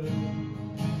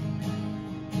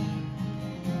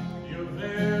 Your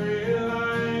very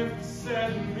life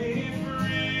set me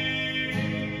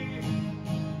free.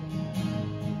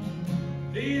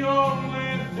 The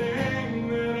only thing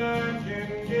that I can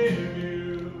give you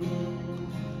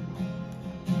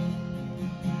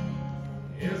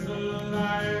is the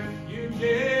life you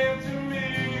gave to me.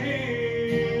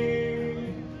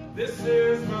 This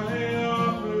is my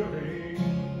offering,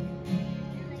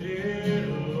 dear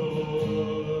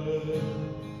Lord.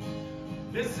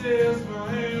 This is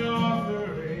my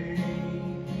offering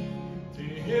to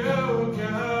you,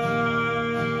 God.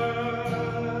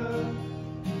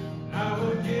 I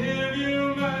will give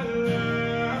you my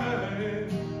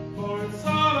life, for it's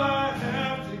all I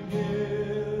have to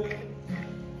give.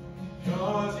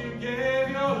 God.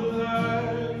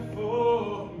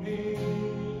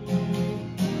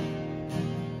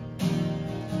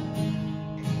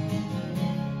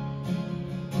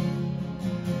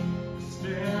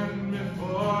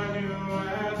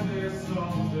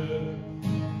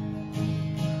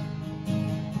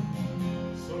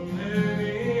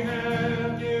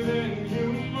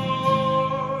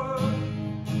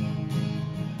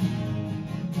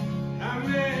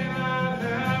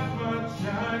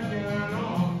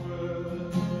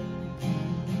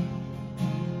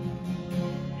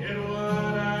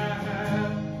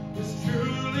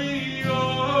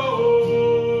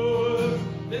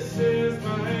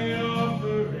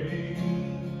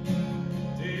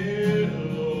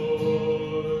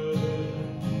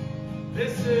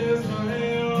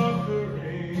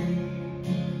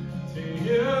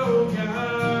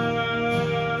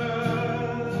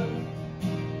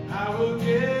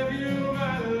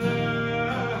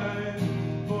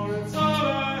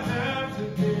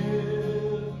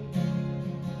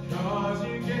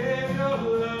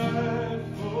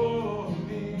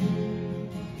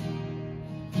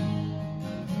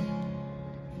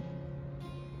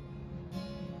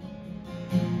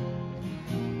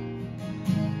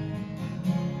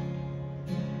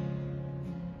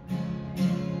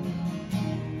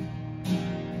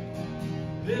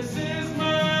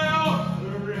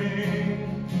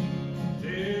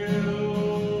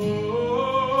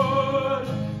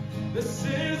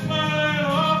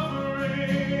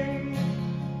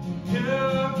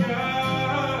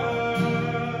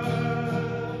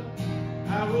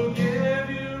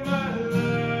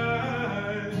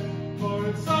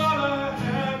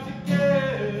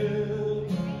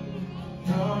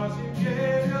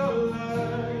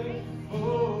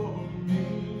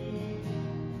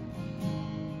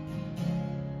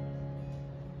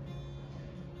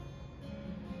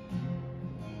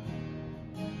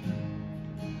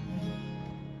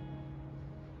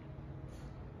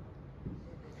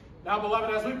 Now,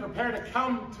 beloved, as we prepare to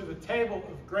come to the table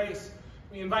of grace,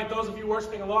 we invite those of you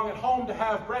worshiping along at home to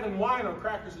have bread and wine or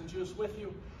crackers and juice with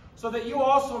you, so that you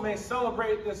also may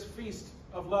celebrate this feast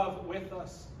of love with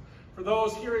us. For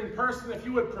those here in person, if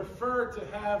you would prefer to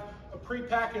have a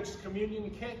prepackaged communion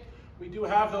kit, we do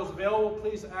have those available.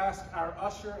 Please ask our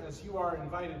usher as you are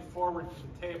invited forward to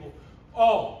the table.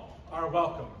 All are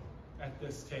welcome at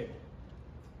this table.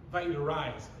 I invite you to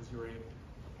rise as you are able.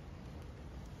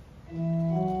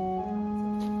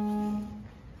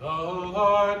 The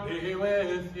Lord be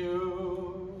with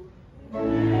you.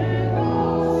 And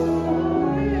also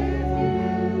with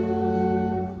you.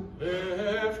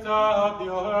 Lift up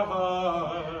your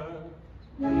heart.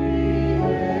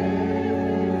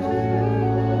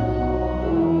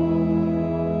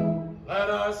 Let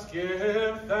us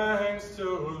give thanks to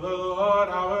the Lord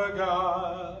our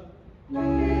God.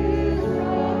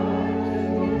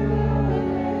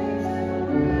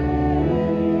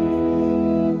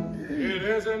 It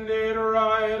is indeed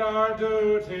right, our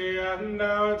duty and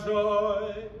our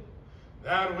joy,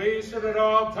 that we should at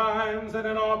all times and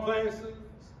in all places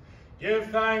give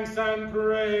thanks and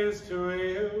praise to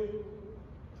you,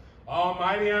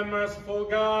 Almighty and merciful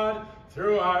God,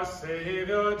 through our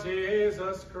Savior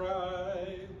Jesus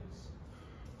Christ,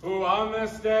 who on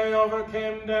this day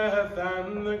overcame death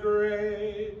and the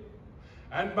grave,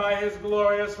 and by his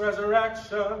glorious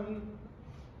resurrection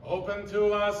opened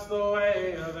to us the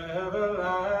way of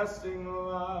everlasting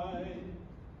life.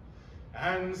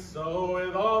 And so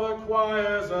with all the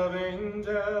choirs of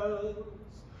angels,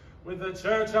 with the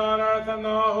church on earth and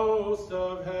the host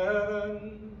of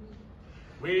heaven,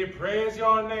 we praise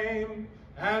your name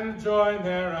and join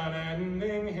their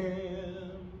unending hymn.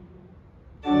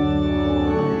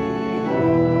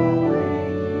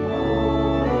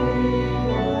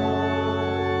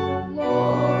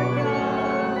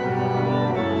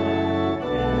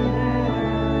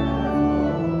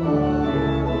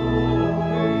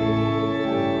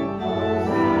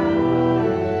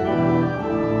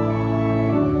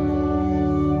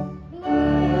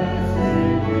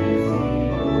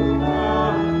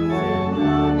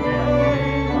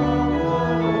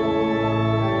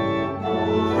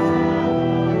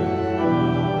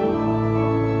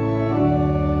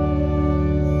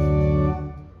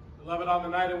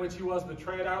 He was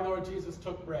betrayed, our Lord Jesus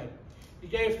took bread. He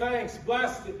gave thanks,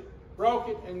 blessed it, broke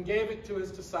it, and gave it to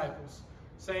his disciples,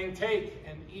 saying, "Take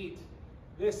and eat.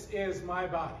 This is my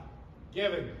body,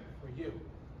 given for you.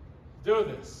 Do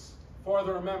this for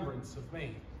the remembrance of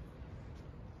me."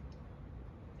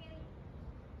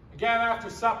 Again, after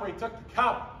supper, he took the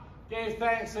cup, gave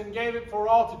thanks, and gave it for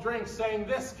all to drink, saying,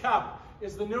 "This cup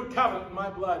is the new covenant in my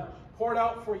blood, poured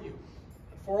out for you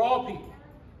and for all people,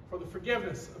 for the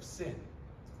forgiveness of sin.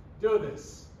 Do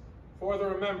this for the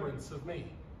remembrance of me."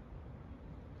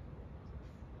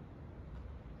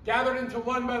 Gathered into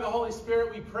one by the Holy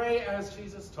Spirit, we pray as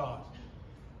Jesus taught.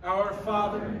 Our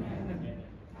Father in heaven,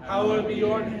 hallowed be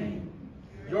your name.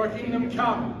 Your kingdom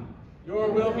come,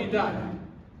 your will be done,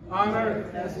 on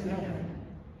earth as in heaven.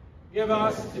 Give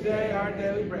us today our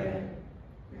daily bread.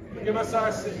 Forgive us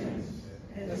our sins,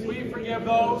 as we forgive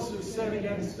those who sin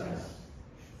against us.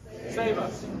 Save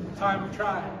us in the time of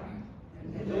trial.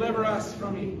 Deliver us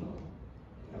from evil.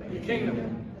 The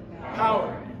kingdom,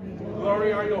 power, and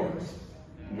glory are yours,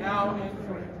 now and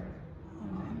forever.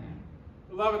 Amen.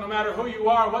 Beloved, no matter who you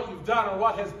are, what you've done, or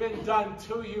what has been done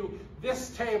to you,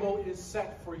 this table is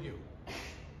set for you.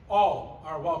 All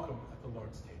are welcome at the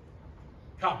Lord's table.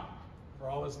 Come, for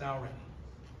all is now ready.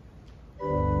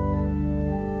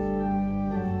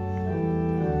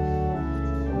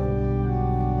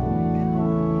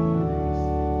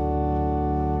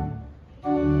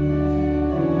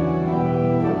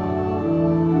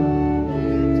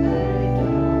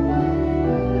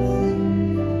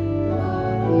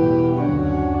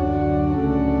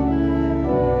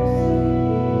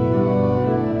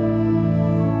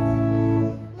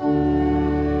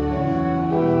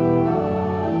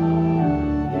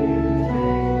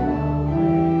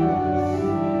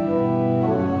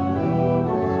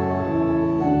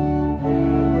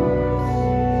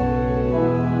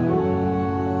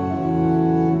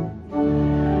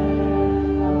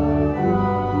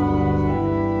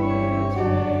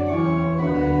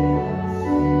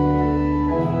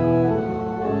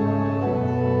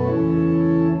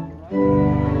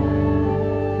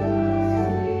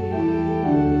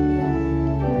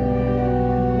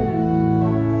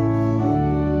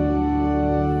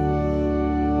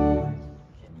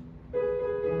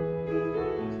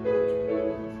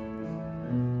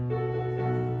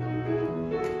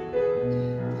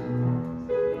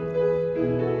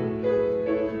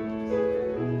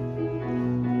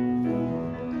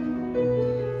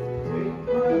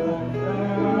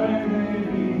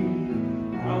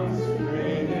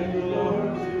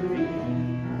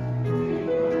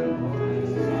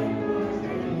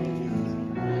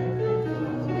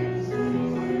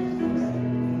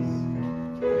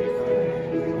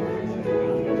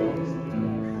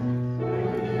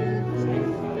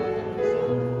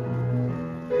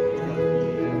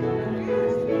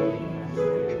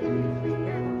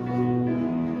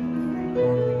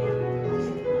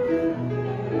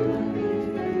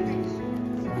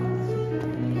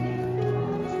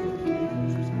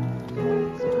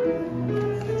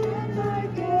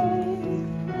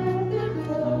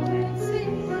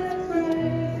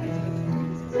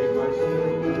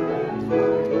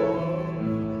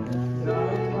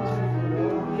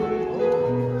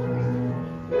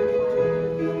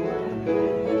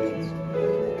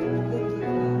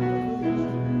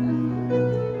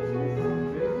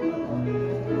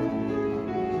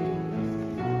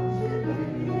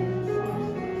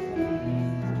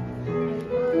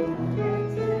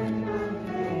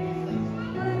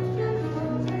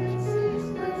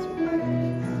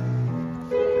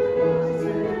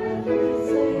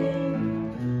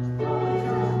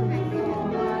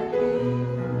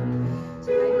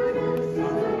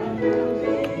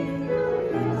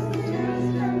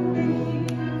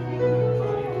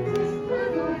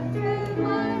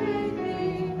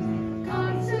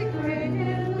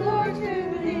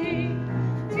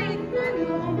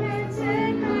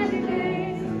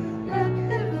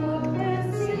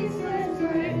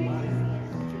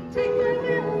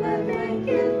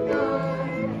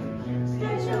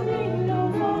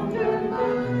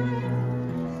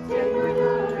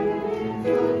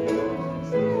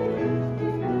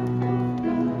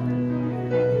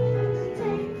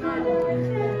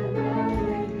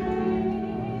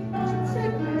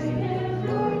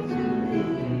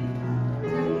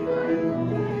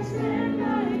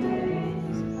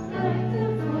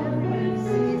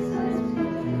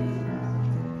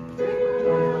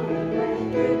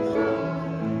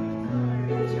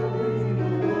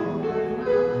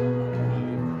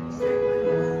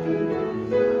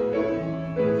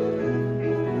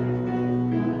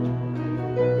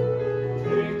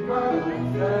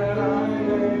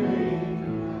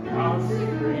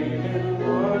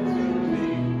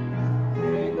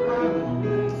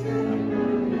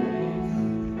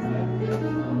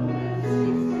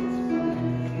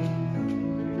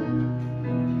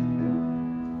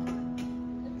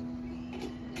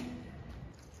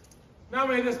 Now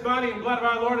may this body and blood of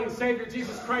our Lord and Savior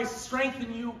Jesus Christ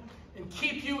strengthen you and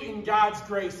keep you in God's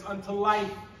grace unto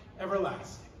life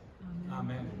everlasting.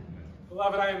 Amen.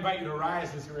 Beloved, I invite you to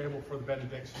rise as you're able for the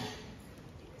benediction.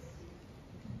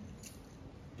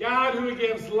 God, who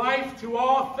gives life to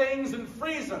all things and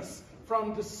frees us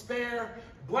from despair,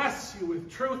 bless you with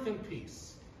truth and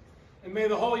peace. And may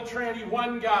the Holy Trinity,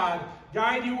 one God,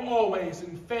 guide you always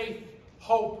in faith,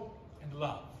 hope, and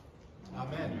love.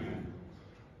 Amen.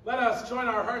 Let us join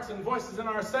our hearts and voices in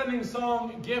our ascending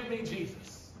song, Give Me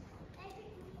Jesus.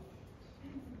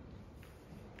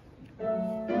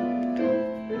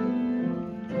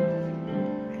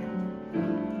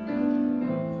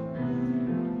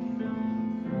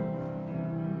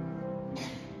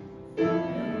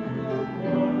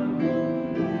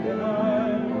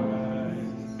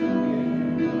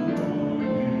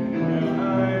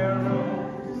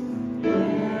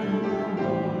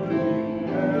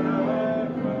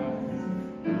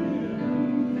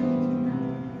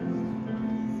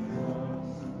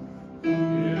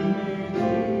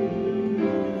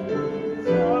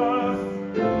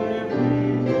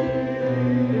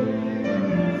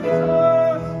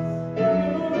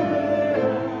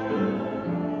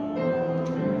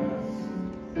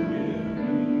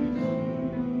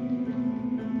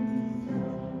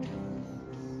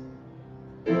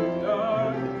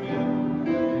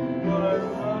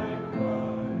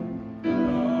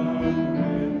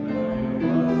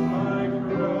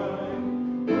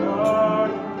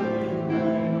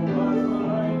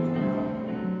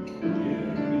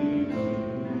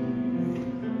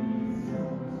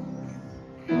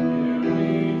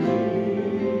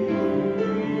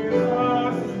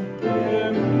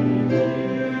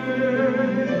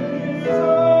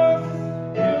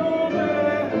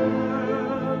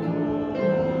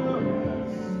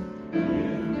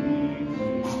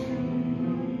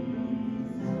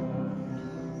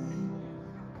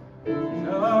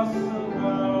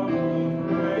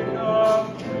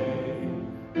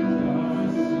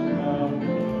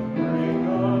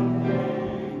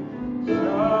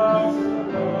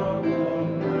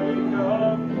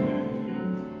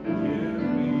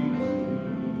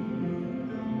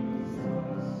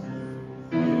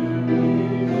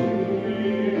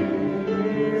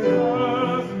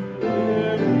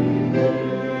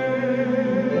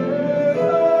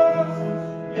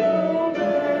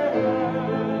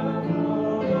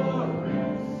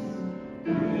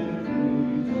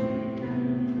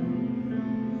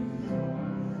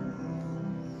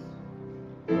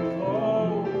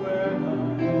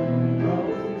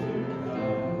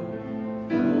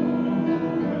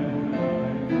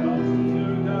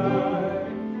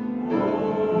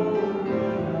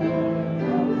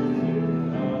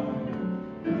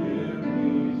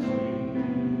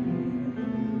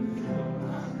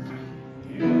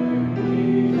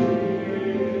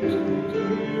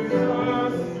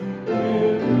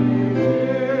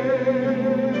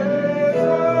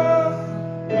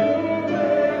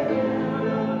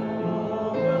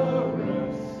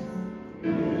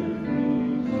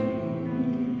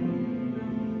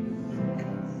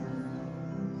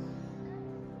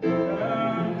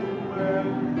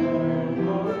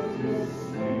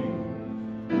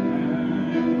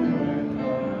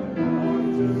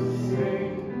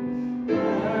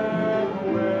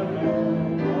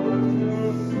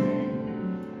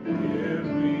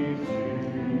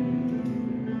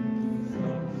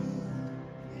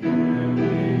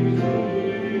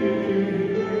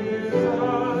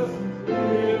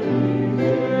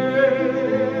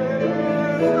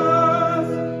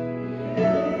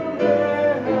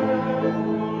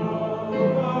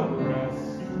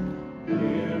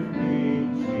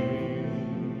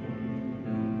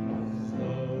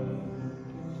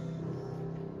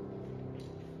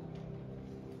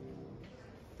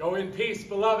 Go in peace,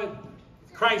 beloved,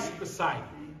 with Christ beside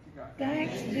you.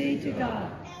 Thanks be to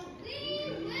God.